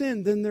with the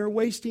sin, then they're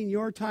wasting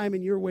your time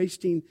and you're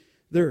wasting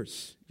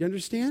theirs. You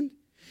understand?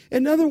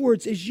 In other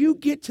words, as you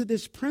get to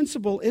this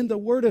principle in the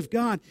Word of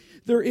God,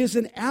 there is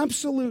an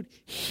absolute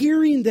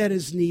hearing that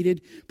is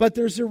needed, but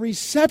there's a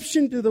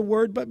reception to the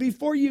Word. But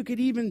before you could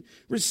even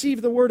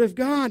receive the Word of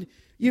God,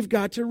 you've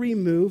got to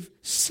remove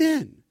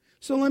sin.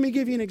 So let me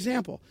give you an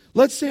example.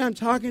 Let's say I'm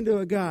talking to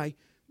a guy.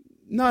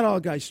 Not all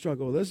guys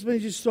struggle with this. Let me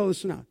just throw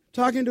this one out.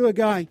 Talking to a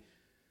guy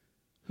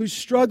who's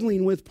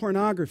struggling with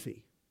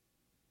pornography.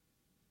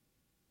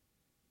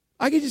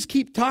 I could just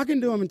keep talking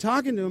to him and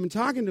talking to him and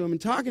talking to him and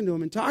talking to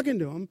him and talking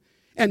to him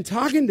and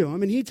talking to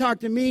him. And he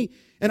talked to me.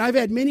 And I've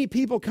had many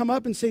people come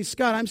up and say,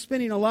 Scott, I'm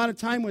spending a lot of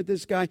time with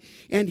this guy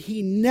and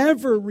he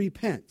never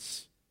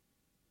repents.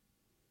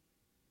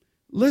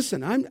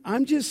 Listen,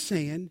 I'm just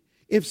saying,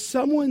 if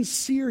someone's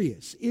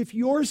serious, if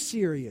you're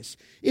serious,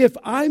 if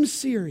I'm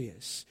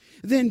serious,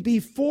 then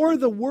before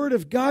the Word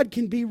of God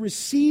can be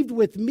received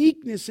with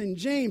meekness in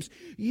James,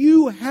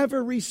 you have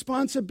a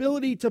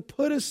responsibility to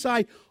put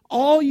aside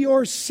all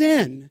your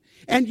sin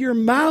and your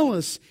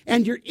malice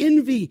and your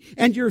envy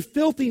and your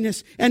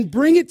filthiness and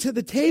bring it to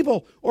the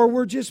table, or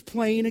we're just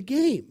playing a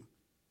game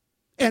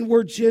and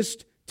we're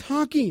just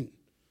talking.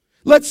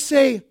 Let's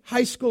say,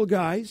 high school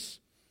guys,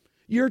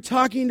 you're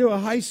talking to a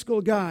high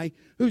school guy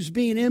who's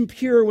being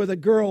impure with a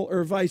girl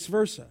or vice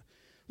versa.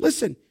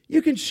 Listen,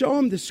 you can show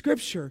him the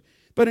Scripture,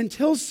 but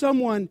until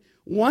someone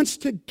wants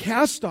to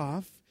cast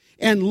off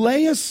and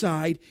lay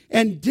aside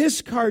and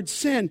discard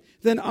sin,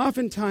 then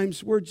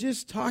oftentimes we're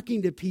just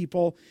talking to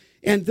people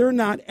and they're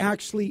not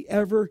actually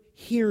ever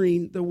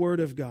hearing the Word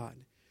of God.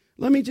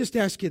 Let me just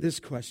ask you this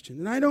question,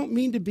 and I don't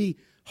mean to be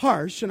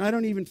harsh, and I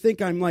don't even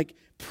think I'm like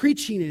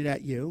preaching it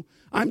at you.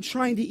 I'm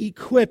trying to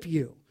equip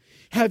you.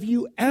 Have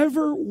you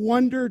ever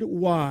wondered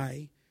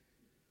why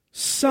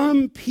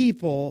some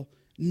people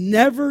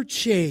never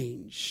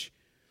change,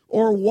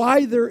 or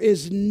why there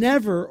is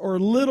never or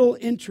little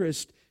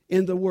interest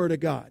in the Word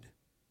of God?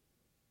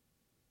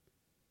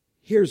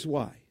 Here's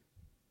why.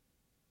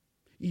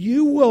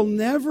 You will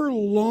never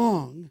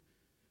long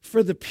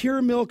for the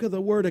pure milk of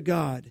the Word of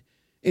God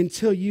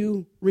until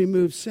you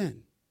remove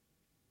sin.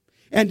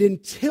 And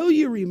until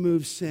you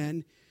remove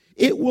sin,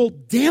 it will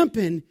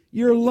dampen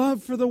your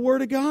love for the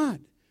Word of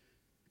God.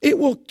 It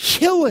will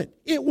kill it.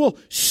 It will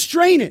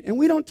strain it. And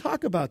we don't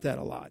talk about that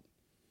a lot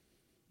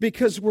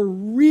because we're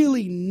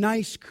really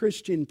nice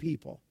Christian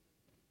people.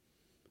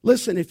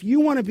 Listen, if you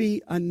want to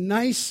be a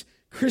nice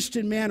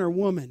Christian man or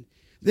woman,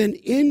 then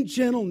in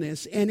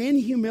gentleness and in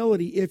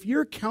humility, if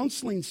you're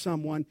counseling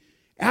someone,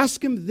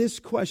 ask them this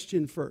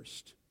question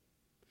first.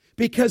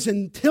 Because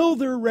until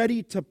they're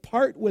ready to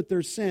part with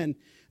their sin,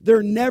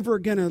 they're never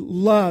going to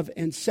love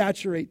and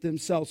saturate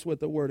themselves with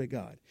the Word of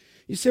God.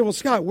 You say, well,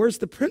 Scott, where's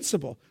the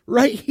principle?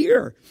 Right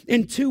here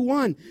in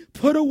 2:1.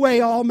 Put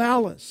away all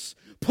malice.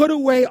 Put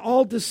away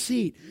all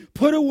deceit.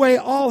 Put away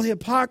all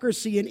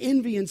hypocrisy and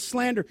envy and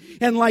slander.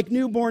 And like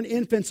newborn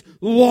infants,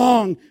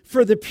 long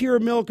for the pure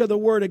milk of the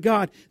word of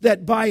God,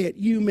 that by it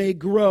you may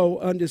grow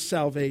unto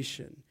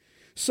salvation.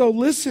 So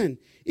listen,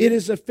 it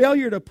is a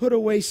failure to put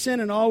away sin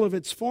in all of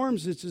its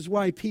forms. This is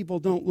why people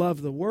don't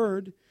love the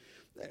word.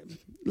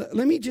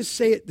 Let me just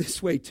say it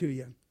this way to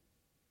you.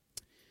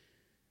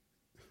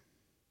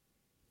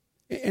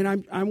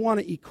 And I want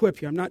to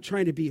equip you. I'm not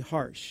trying to be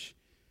harsh.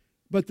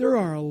 But there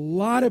are a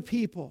lot of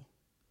people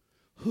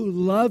who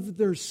love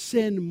their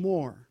sin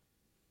more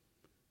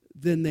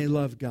than they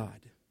love God.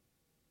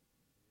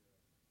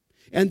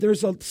 And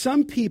there's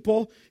some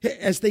people,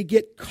 as they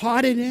get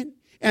caught in it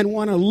and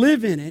want to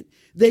live in it,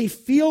 they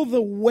feel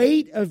the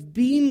weight of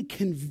being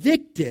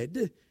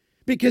convicted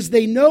because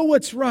they know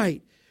what's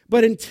right.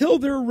 But until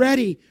they're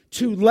ready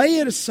to lay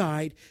it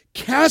aside,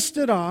 cast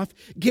it off,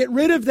 get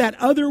rid of that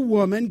other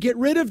woman, get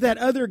rid of that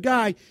other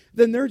guy,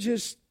 then they're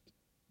just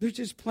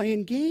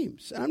playing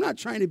games. I'm not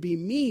trying to be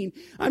mean.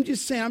 I'm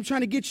just saying I'm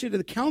trying to get you to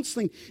the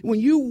counseling. When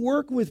you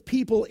work with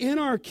people in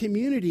our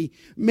community,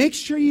 make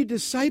sure you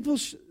disciple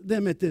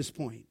them at this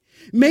point.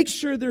 Make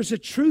sure there's a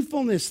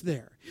truthfulness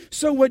there.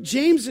 So what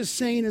James is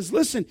saying is,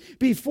 listen,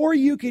 before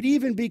you could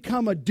even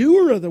become a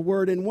doer of the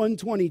word in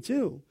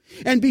 122,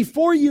 and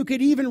before you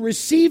could even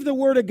receive the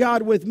word of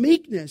God with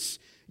meekness,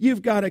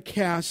 you've got to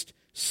cast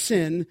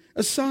sin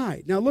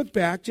aside. Now look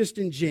back just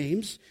in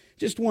James,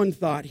 just one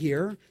thought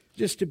here,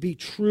 just to be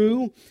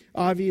true,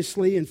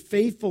 obviously, and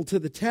faithful to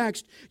the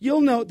text.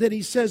 You'll note that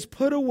he says,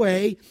 put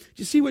away, do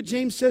you see what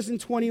James says in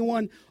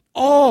 21?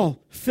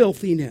 All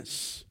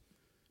filthiness.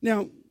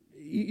 Now,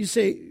 you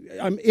say,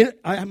 I'm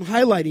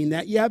highlighting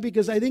that. Yeah,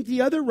 because I think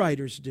the other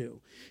writers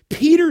do.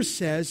 Peter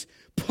says,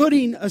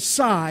 putting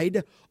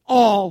aside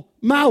all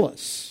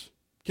malice.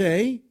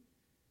 Okay?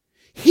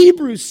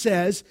 Hebrews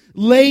says,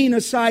 laying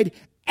aside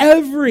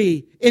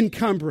every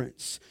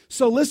encumbrance.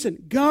 So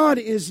listen, God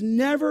is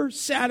never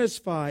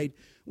satisfied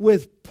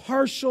with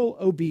partial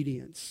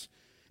obedience.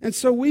 And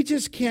so we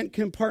just can't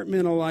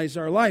compartmentalize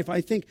our life.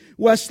 I think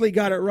Wesley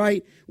got it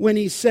right when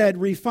he said,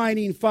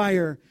 refining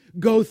fire,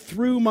 go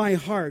through my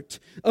heart,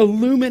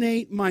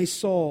 illuminate my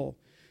soul,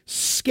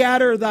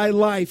 scatter thy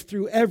life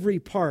through every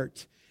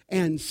part,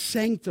 and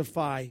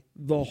sanctify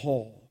the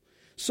whole.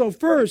 So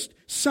first,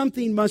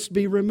 something must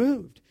be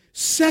removed.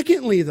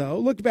 Secondly, though,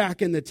 look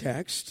back in the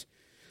text,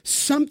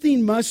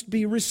 something must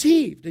be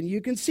received. And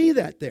you can see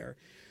that there.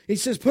 He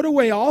says, put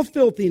away all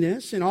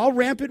filthiness and all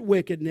rampant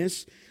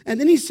wickedness. And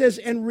then he says,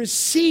 and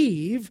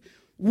receive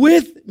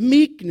with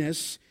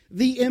meekness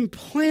the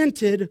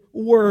implanted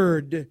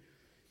word.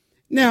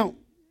 Now,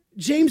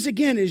 James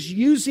again is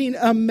using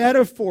a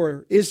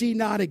metaphor, is he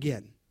not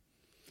again?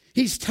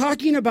 He's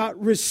talking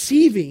about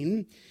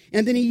receiving,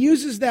 and then he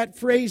uses that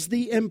phrase,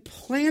 the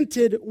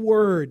implanted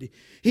word.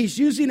 He's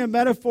using a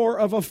metaphor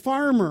of a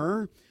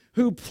farmer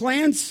who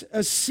plants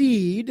a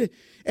seed,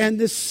 and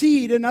the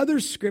seed in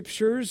other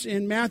scriptures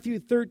in Matthew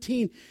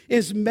 13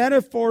 is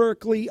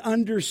metaphorically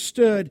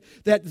understood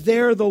that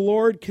there the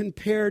Lord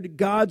compared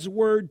God's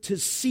word to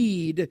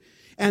seed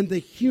and the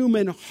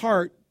human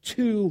heart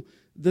to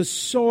the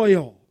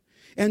soil.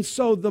 And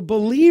so the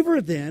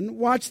believer then,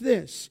 watch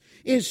this,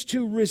 is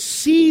to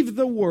receive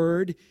the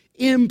word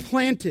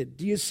implanted.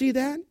 Do you see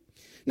that?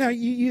 Now,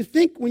 you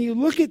think when you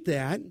look at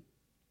that,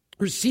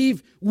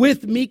 receive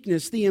with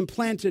meekness the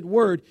implanted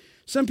word,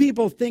 some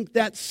people think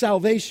that's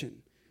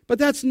salvation. But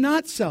that's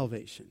not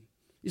salvation.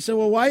 You say,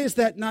 well, why is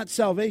that not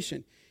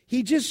salvation?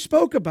 He just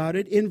spoke about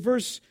it in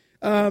verse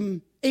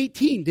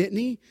 18, didn't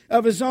he?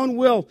 Of his own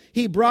will,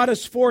 he brought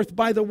us forth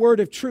by the word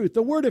of truth.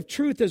 The word of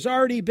truth has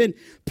already been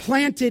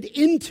planted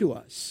into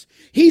us.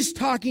 He's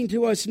talking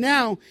to us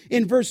now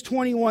in verse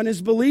 21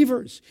 as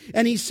believers.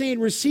 And he's saying,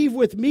 receive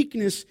with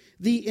meekness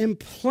the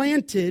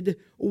implanted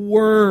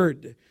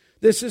word.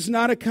 This is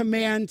not a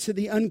command to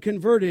the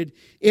unconverted.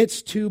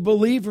 It's to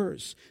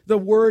believers. The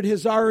word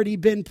has already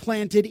been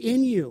planted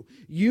in you.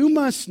 You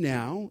must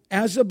now,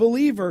 as a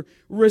believer,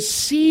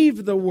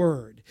 receive the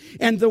word.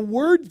 And the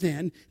word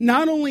then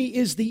not only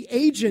is the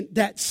agent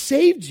that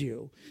saved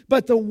you,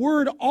 but the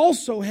word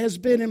also has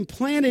been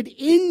implanted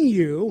in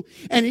you,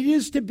 and it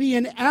is to be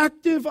an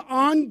active,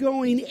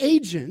 ongoing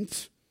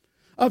agent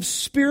of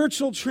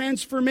spiritual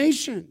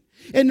transformation.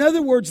 In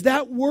other words,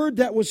 that word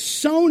that was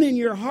sown in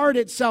your heart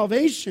at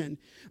salvation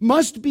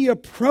must be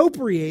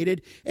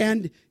appropriated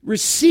and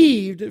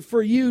received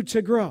for you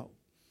to grow.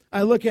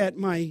 I look at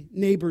my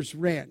neighbor's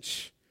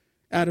ranch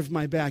out of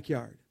my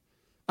backyard.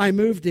 I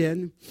moved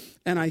in,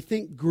 and I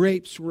think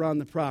grapes were on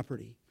the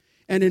property.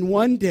 And in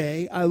one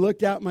day, I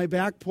looked out my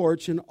back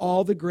porch, and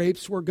all the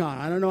grapes were gone.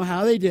 I don't know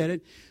how they did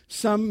it.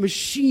 Some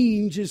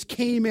machine just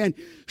came in,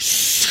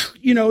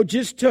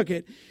 just took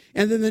it.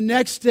 And then the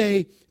next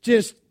day,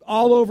 just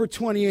all over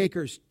 20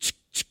 acres,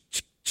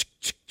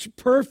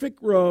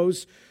 perfect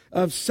rows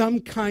of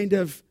some kind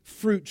of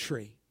fruit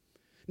tree.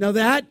 Now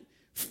that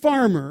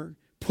farmer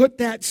put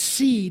that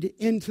seed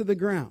into the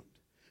ground.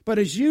 But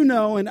as you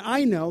know and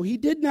I know, he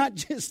did not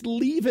just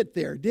leave it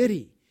there, did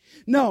he?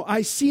 No,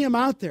 I see him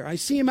out there. I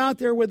see him out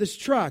there with his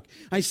truck.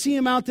 I see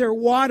him out there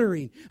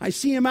watering. I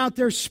see him out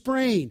there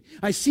spraying.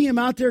 I see him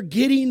out there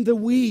getting the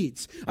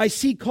weeds. I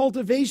see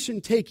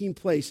cultivation taking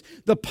place.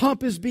 The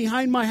pump is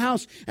behind my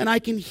house, and I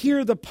can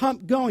hear the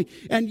pump going.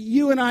 And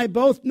you and I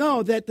both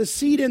know that the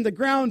seed in the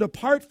ground,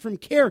 apart from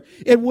care,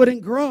 it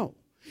wouldn't grow.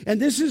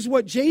 And this is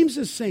what James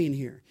is saying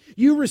here.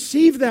 You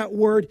received that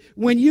word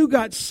when you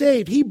got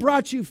saved. He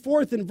brought you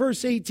forth in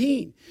verse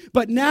 18.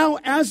 But now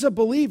as a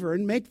believer,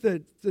 and make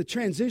the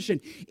transition,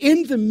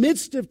 in the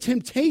midst of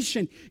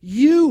temptation,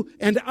 you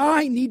and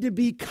I need to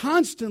be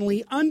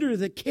constantly under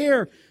the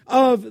care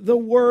of the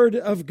word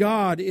of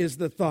God, is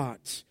the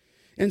thought.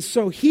 And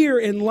so here,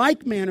 in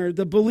like manner,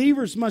 the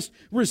believers must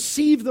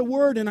receive the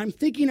word. And I'm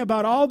thinking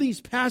about all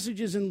these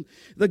passages in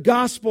the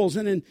Gospels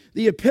and in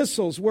the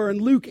epistles, where in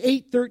Luke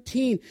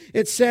 8:13,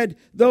 it says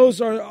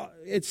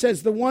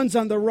the ones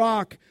on the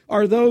rock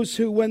are those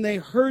who, when they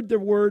heard the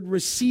word,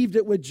 received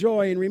it with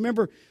joy. And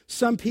remember,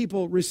 some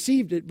people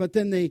received it, but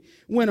then they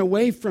went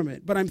away from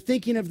it. But I'm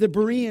thinking of the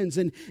Bereans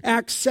in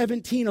Acts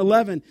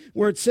 17:11,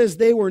 where it says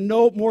they were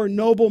more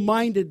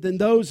noble-minded than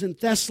those in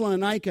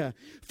Thessalonica,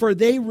 for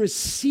they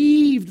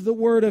received the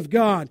word of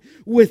God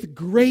with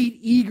great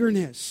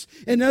eagerness.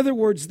 In other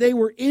words, they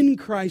were in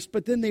Christ,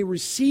 but then they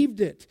received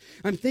it.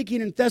 I'm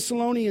thinking in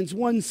Thessalonians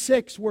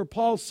 1:6, where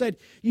Paul said,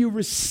 you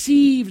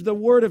received the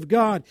word of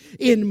God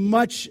in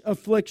much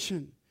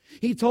affliction.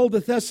 He told the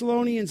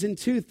Thessalonians in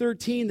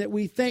 2:13 that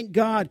we thank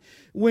God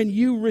when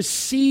you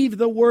receive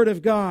the word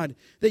of God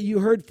that you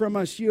heard from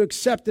us, you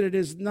accepted it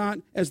as not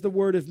as the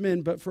word of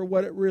men, but for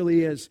what it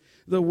really is,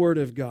 the word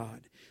of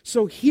God.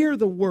 So here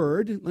the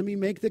word, let me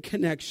make the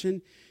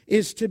connection,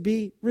 is to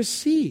be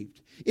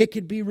received. It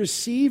could be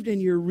received in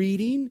your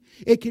reading.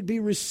 It could be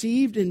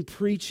received in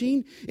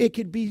preaching. It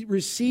could be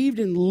received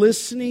in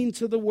listening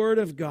to the word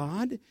of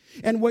God.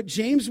 And what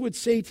James would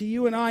say to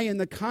you and I in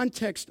the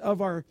context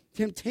of our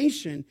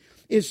temptation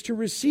is to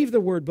receive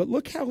the word. But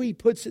look how he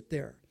puts it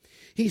there.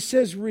 He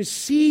says,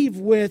 receive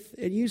with,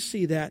 and you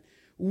see that,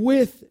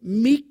 with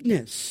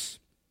meekness.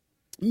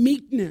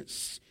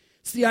 Meekness.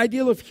 It's the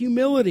ideal of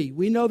humility.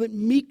 We know that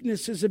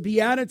meekness is a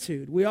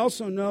beatitude. We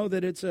also know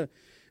that it's a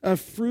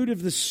fruit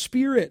of the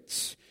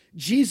Spirit.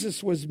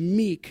 Jesus was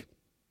meek.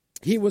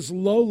 He was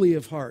lowly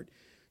of heart.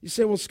 You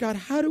say, well, Scott,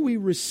 how do we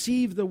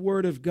receive the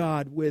word of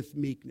God with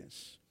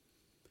meekness?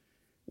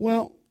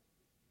 Well,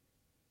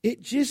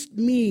 it just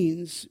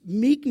means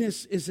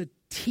meekness is a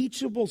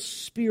teachable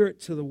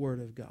spirit to the word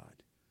of God.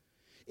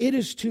 It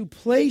is to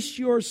place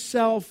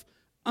yourself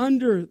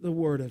under the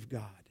word of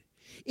God.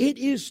 It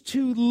is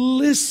to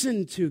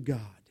listen to God.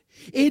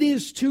 It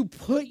is to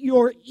put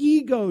your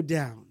ego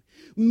down.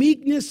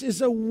 Meekness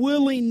is a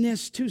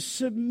willingness to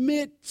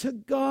submit to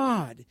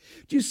God.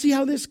 Do you see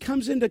how this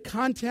comes into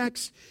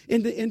context,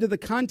 into the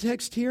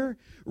context here?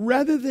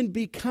 Rather than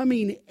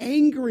becoming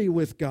angry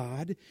with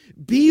God,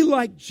 be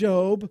like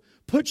Job,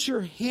 put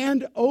your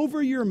hand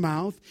over your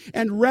mouth,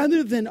 and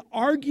rather than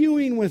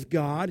arguing with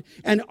God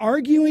and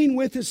arguing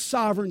with His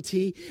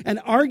sovereignty and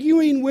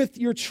arguing with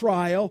your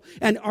trial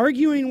and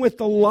arguing with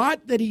the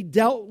lot that He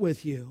dealt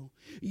with you,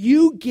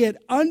 you get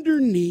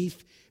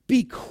underneath.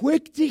 Be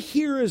quick to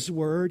hear His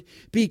word.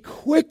 Be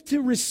quick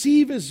to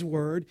receive His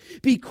word.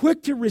 Be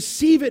quick to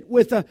receive it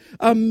with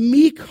a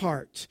meek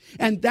heart.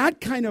 And that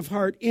kind of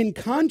heart, in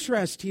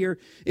contrast here,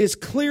 is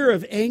clear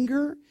of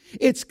anger.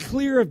 It's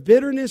clear of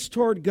bitterness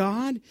toward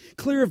God,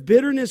 clear of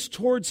bitterness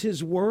towards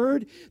His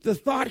word. The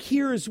thought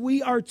here is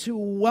we are to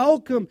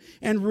welcome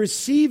and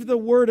receive the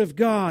word of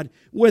God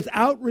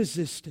without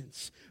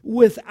resistance,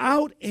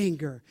 without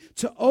anger,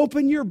 to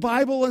open your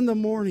Bible in the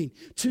morning,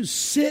 to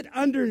sit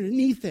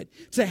underneath it,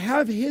 to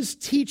have His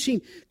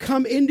teaching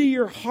come into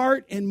your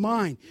heart and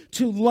mind,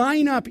 to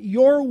line up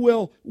your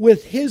will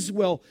with His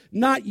will,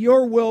 not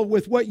your will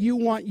with what you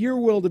want your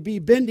will to be,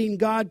 bending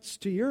God's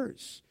to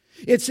yours.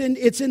 It's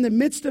in the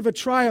midst of a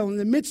trial, in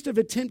the midst of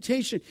a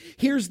temptation.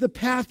 Here's the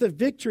path of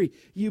victory.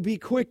 You be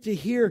quick to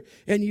hear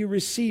and you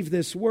receive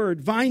this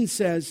word. Vine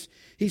says,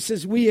 he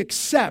says, we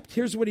accept,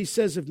 here's what he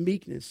says of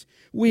meekness.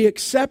 We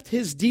accept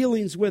His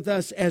dealings with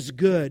us as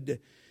good,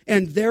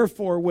 and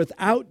therefore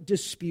without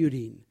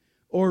disputing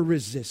or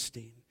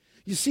resisting.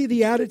 You see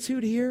the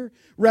attitude here?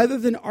 Rather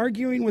than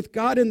arguing with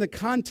God in the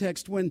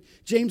context when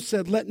James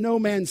said, let no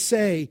man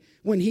say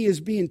when he is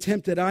being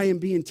tempted, I am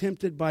being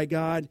tempted by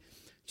God.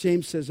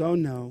 James says, oh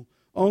no,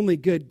 only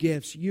good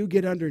gifts. You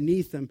get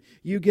underneath them.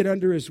 You get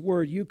under His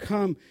word. You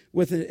come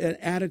with an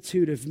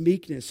attitude of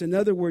meekness. In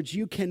other words,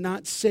 you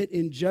cannot sit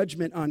in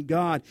judgment on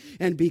God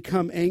and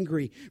become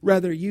angry.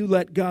 Rather, you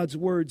let God's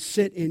word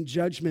sit in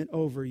judgment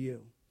over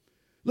you.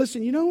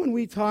 Listen, you know when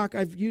we talk,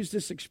 I've used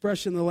this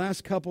expression the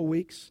last couple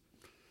weeks,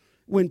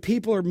 when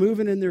people are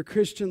moving in their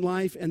Christian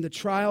life and the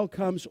trial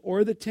comes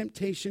or the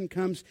temptation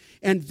comes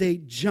and they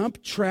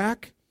jump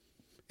track,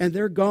 and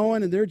they're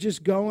going, and they're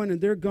just going, and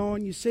they're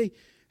going. You say,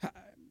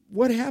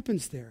 what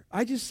happens there?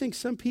 I just think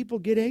some people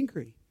get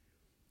angry.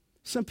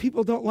 Some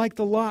people don't like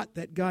the lot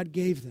that God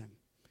gave them.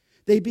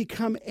 They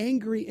become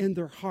angry in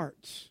their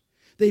hearts.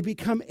 they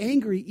become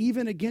angry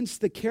even against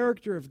the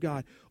character of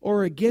God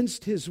or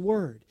against His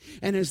Word.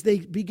 And as they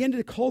begin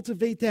to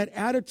cultivate that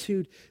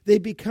attitude, they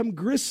become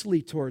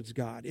gristly towards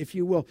God, if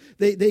you will.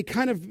 They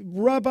kind of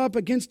rub up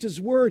against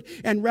His Word,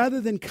 and rather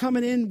than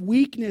coming in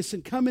weakness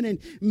and coming in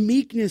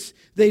meekness,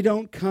 they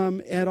don't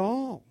come at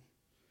all.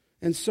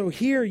 And so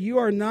here you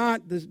are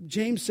not,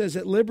 James says,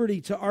 at liberty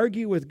to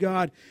argue with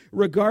God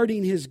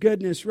regarding His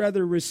goodness.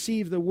 Rather,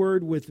 receive the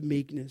Word with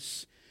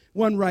meekness.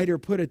 One writer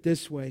put it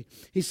this way.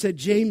 He said,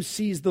 James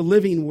sees the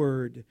living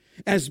Word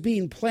as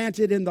being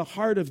planted in the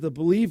heart of the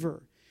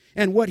believer.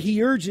 And what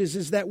he urges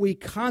is that we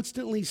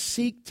constantly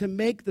seek to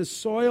make the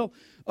soil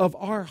of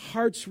our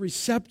hearts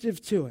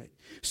receptive to it,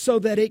 so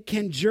that it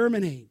can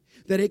germinate,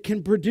 that it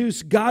can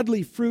produce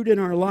godly fruit in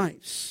our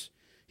lives.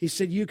 He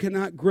said, you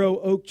cannot grow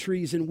oak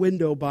trees in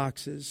window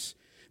boxes,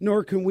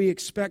 nor can we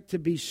expect to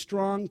be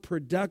strong,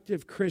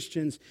 productive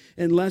Christians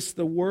unless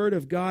the Word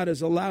of God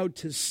is allowed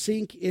to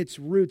sink its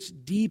roots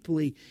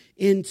deeply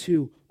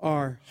into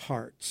our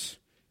hearts.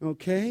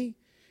 Okay?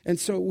 And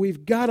so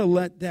we've got to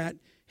let that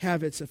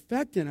have its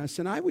effect in us.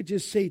 And I would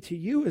just say to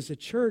you as a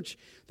church,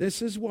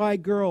 this is why,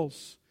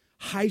 girls,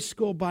 high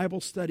school Bible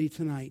study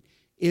tonight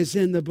is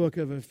in the book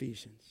of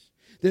Ephesians.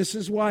 This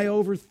is why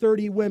over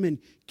 30 women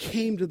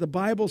came to the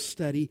Bible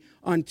study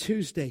on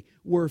Tuesday.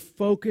 We're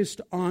focused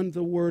on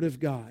the Word of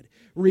God.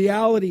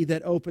 Reality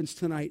that opens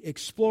tonight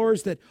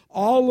explores that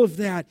all of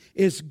that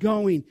is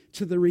going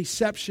to the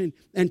reception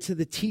and to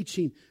the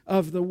teaching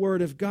of the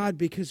Word of God,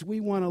 because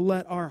we want to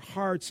let our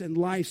hearts and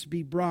lives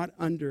be brought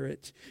under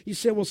it. You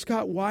say, well,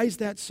 Scott, why is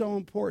that so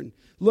important?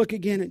 Look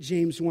again at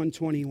James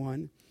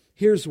 1:21.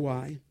 Here's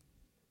why.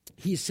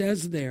 He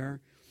says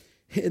there,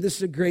 this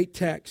is a great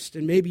text,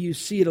 and maybe you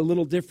see it a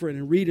little different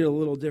and read it a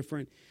little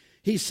different.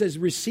 He says,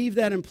 receive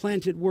that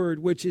implanted word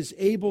which is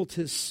able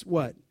to,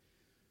 what?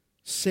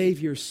 Save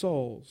your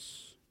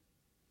souls.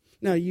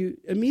 Now, you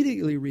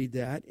immediately read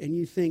that, and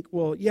you think,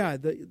 well, yeah,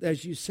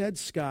 as you said,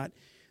 Scott,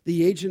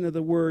 the agent of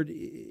the word,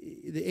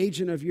 the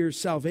agent of your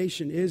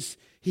salvation is,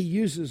 he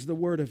uses the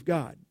Word of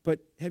God.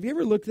 But have you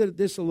ever looked at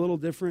this a little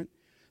different?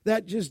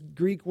 That just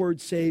Greek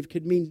word save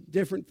could mean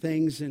different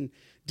things in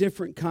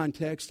different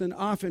contexts, and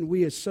often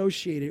we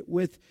associate it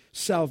with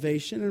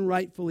salvation, and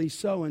rightfully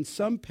so. In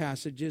some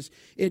passages,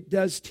 it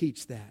does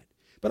teach that.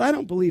 But I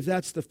don't believe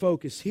that's the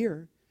focus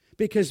here,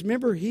 because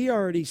remember, he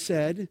already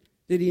said,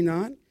 did he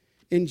not?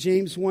 In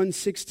James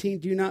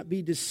 1:16, do not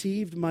be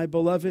deceived, my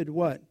beloved,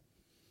 what?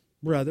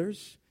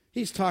 Brothers.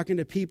 He's talking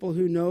to people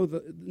who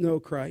know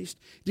Christ.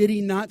 Did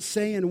he not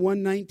say in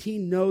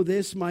 1:19, know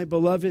this, my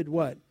beloved,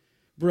 what?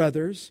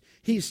 Brothers.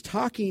 He's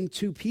talking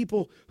to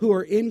people who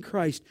are in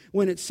Christ.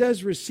 When it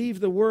says receive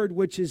the word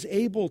which is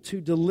able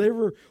to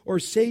deliver or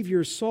save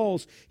your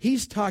souls,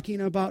 he's talking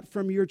about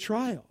from your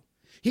trial.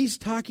 He's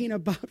talking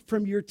about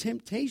from your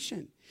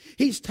temptation.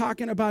 He's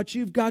talking about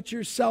you've got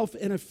yourself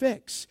in a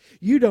fix.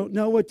 You don't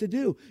know what to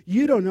do.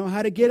 You don't know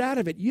how to get out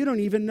of it. You don't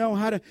even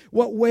know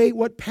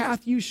what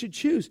path you should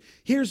choose.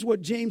 Here's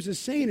what James is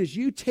saying is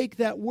you take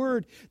that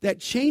word that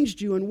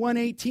changed you in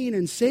 1:18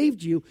 and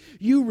saved you,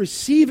 you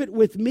receive it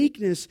with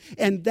meekness,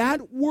 and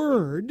that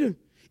word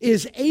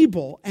is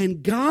able,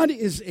 and God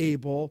is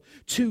able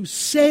to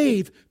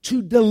save,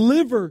 to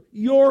deliver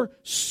your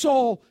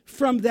soul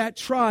from that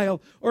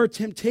trial or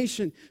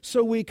temptation.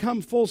 So we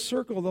come full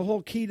circle. The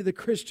whole key to the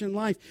Christian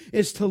life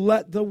is to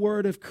let the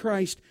Word of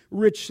Christ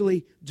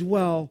richly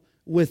dwell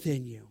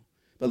within you.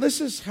 But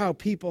this is how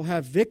people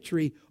have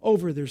victory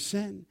over their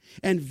sin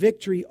and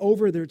victory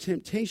over their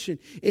temptation.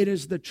 It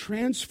is the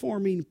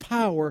transforming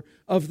power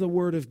of the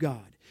Word of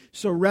God.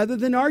 So rather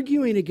than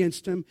arguing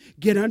against Him,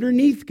 get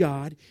underneath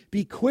God,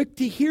 be quick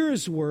to hear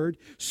His Word,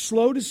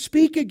 slow to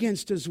speak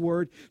against His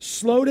Word,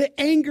 slow to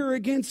anger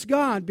against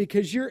God,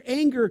 because your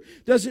anger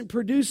doesn't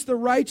produce the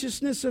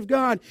righteousness of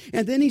God.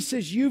 And then he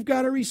says, you've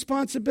got a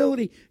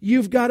responsibility.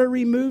 You've got to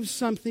remove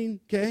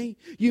something, okay?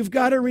 You've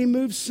got to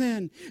remove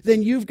sin.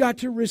 Then you've got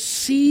to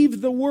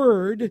receive the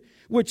Word,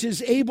 which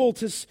is able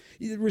to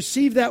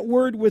receive that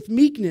Word with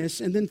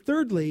meekness. And then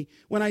thirdly,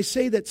 when I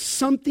say that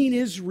something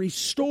is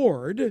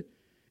restored,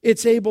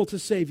 it's able to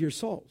save your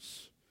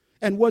souls.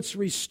 And what's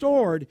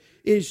restored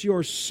is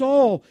your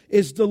soul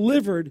is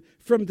delivered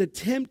from the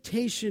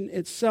temptation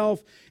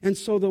itself. And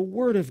so the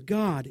Word of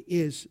God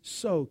is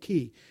so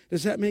key.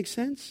 Does that make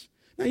sense?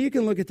 Now you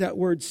can look at that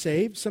word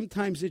saved.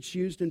 Sometimes it's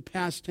used in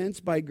past tense,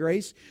 by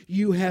grace.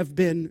 You have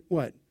been,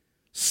 what?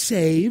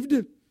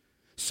 Saved.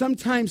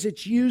 Sometimes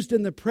it's used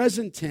in the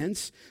present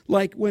tense,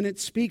 like when it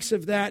speaks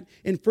of that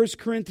in 1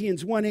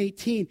 Corinthians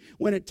 1:18,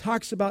 when it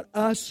talks about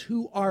us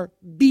who are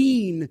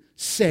being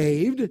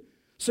saved.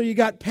 So you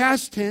got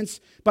past tense,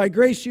 by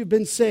grace you've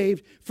been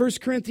saved. 1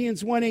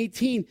 Corinthians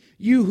 1:18,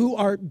 you who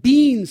are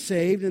being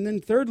saved. And then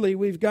thirdly,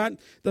 we've got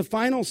the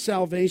final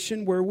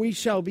salvation where we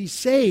shall be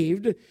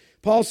saved.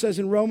 Paul says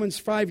in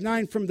Romans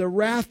 5:9, from the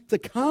wrath to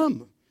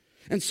come.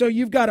 And so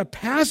you've got a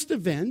past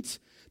event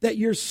that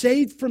you're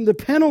saved from the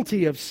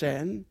penalty of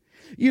sin.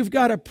 You've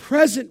got a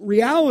present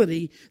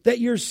reality that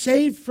you're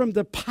saved from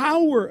the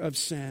power of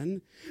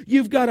sin.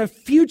 You've got a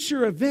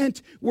future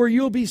event where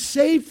you'll be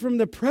saved from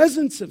the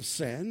presence of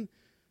sin.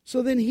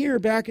 So then here,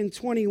 back in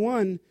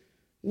 21,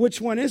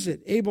 which one is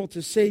it? Able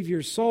to save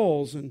your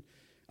souls. And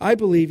I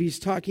believe he's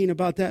talking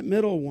about that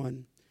middle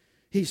one.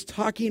 He's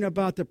talking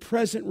about the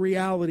present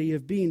reality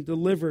of being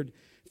delivered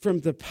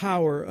from the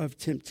power of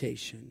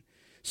temptation.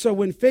 So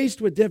when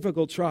faced with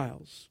difficult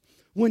trials,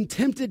 when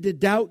tempted to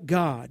doubt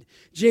God,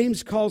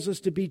 James calls us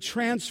to be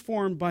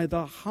transformed by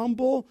the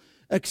humble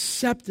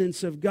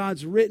acceptance of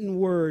God's written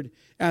word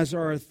as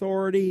our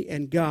authority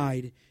and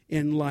guide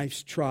in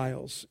life's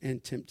trials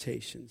and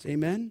temptations.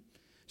 Amen?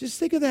 Just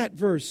think of that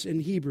verse in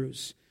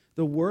Hebrews.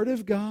 The word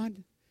of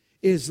God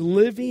is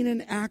living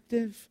and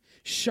active,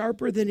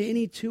 sharper than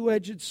any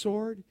two-edged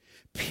sword,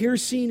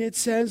 piercing, it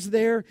says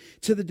there,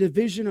 to the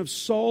division of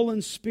soul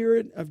and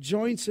spirit, of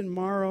joints and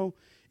marrow,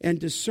 and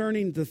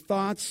discerning the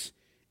thoughts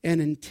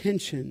and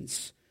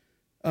intentions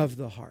of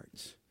the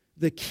heart.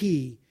 The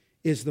key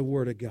is the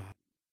Word of God.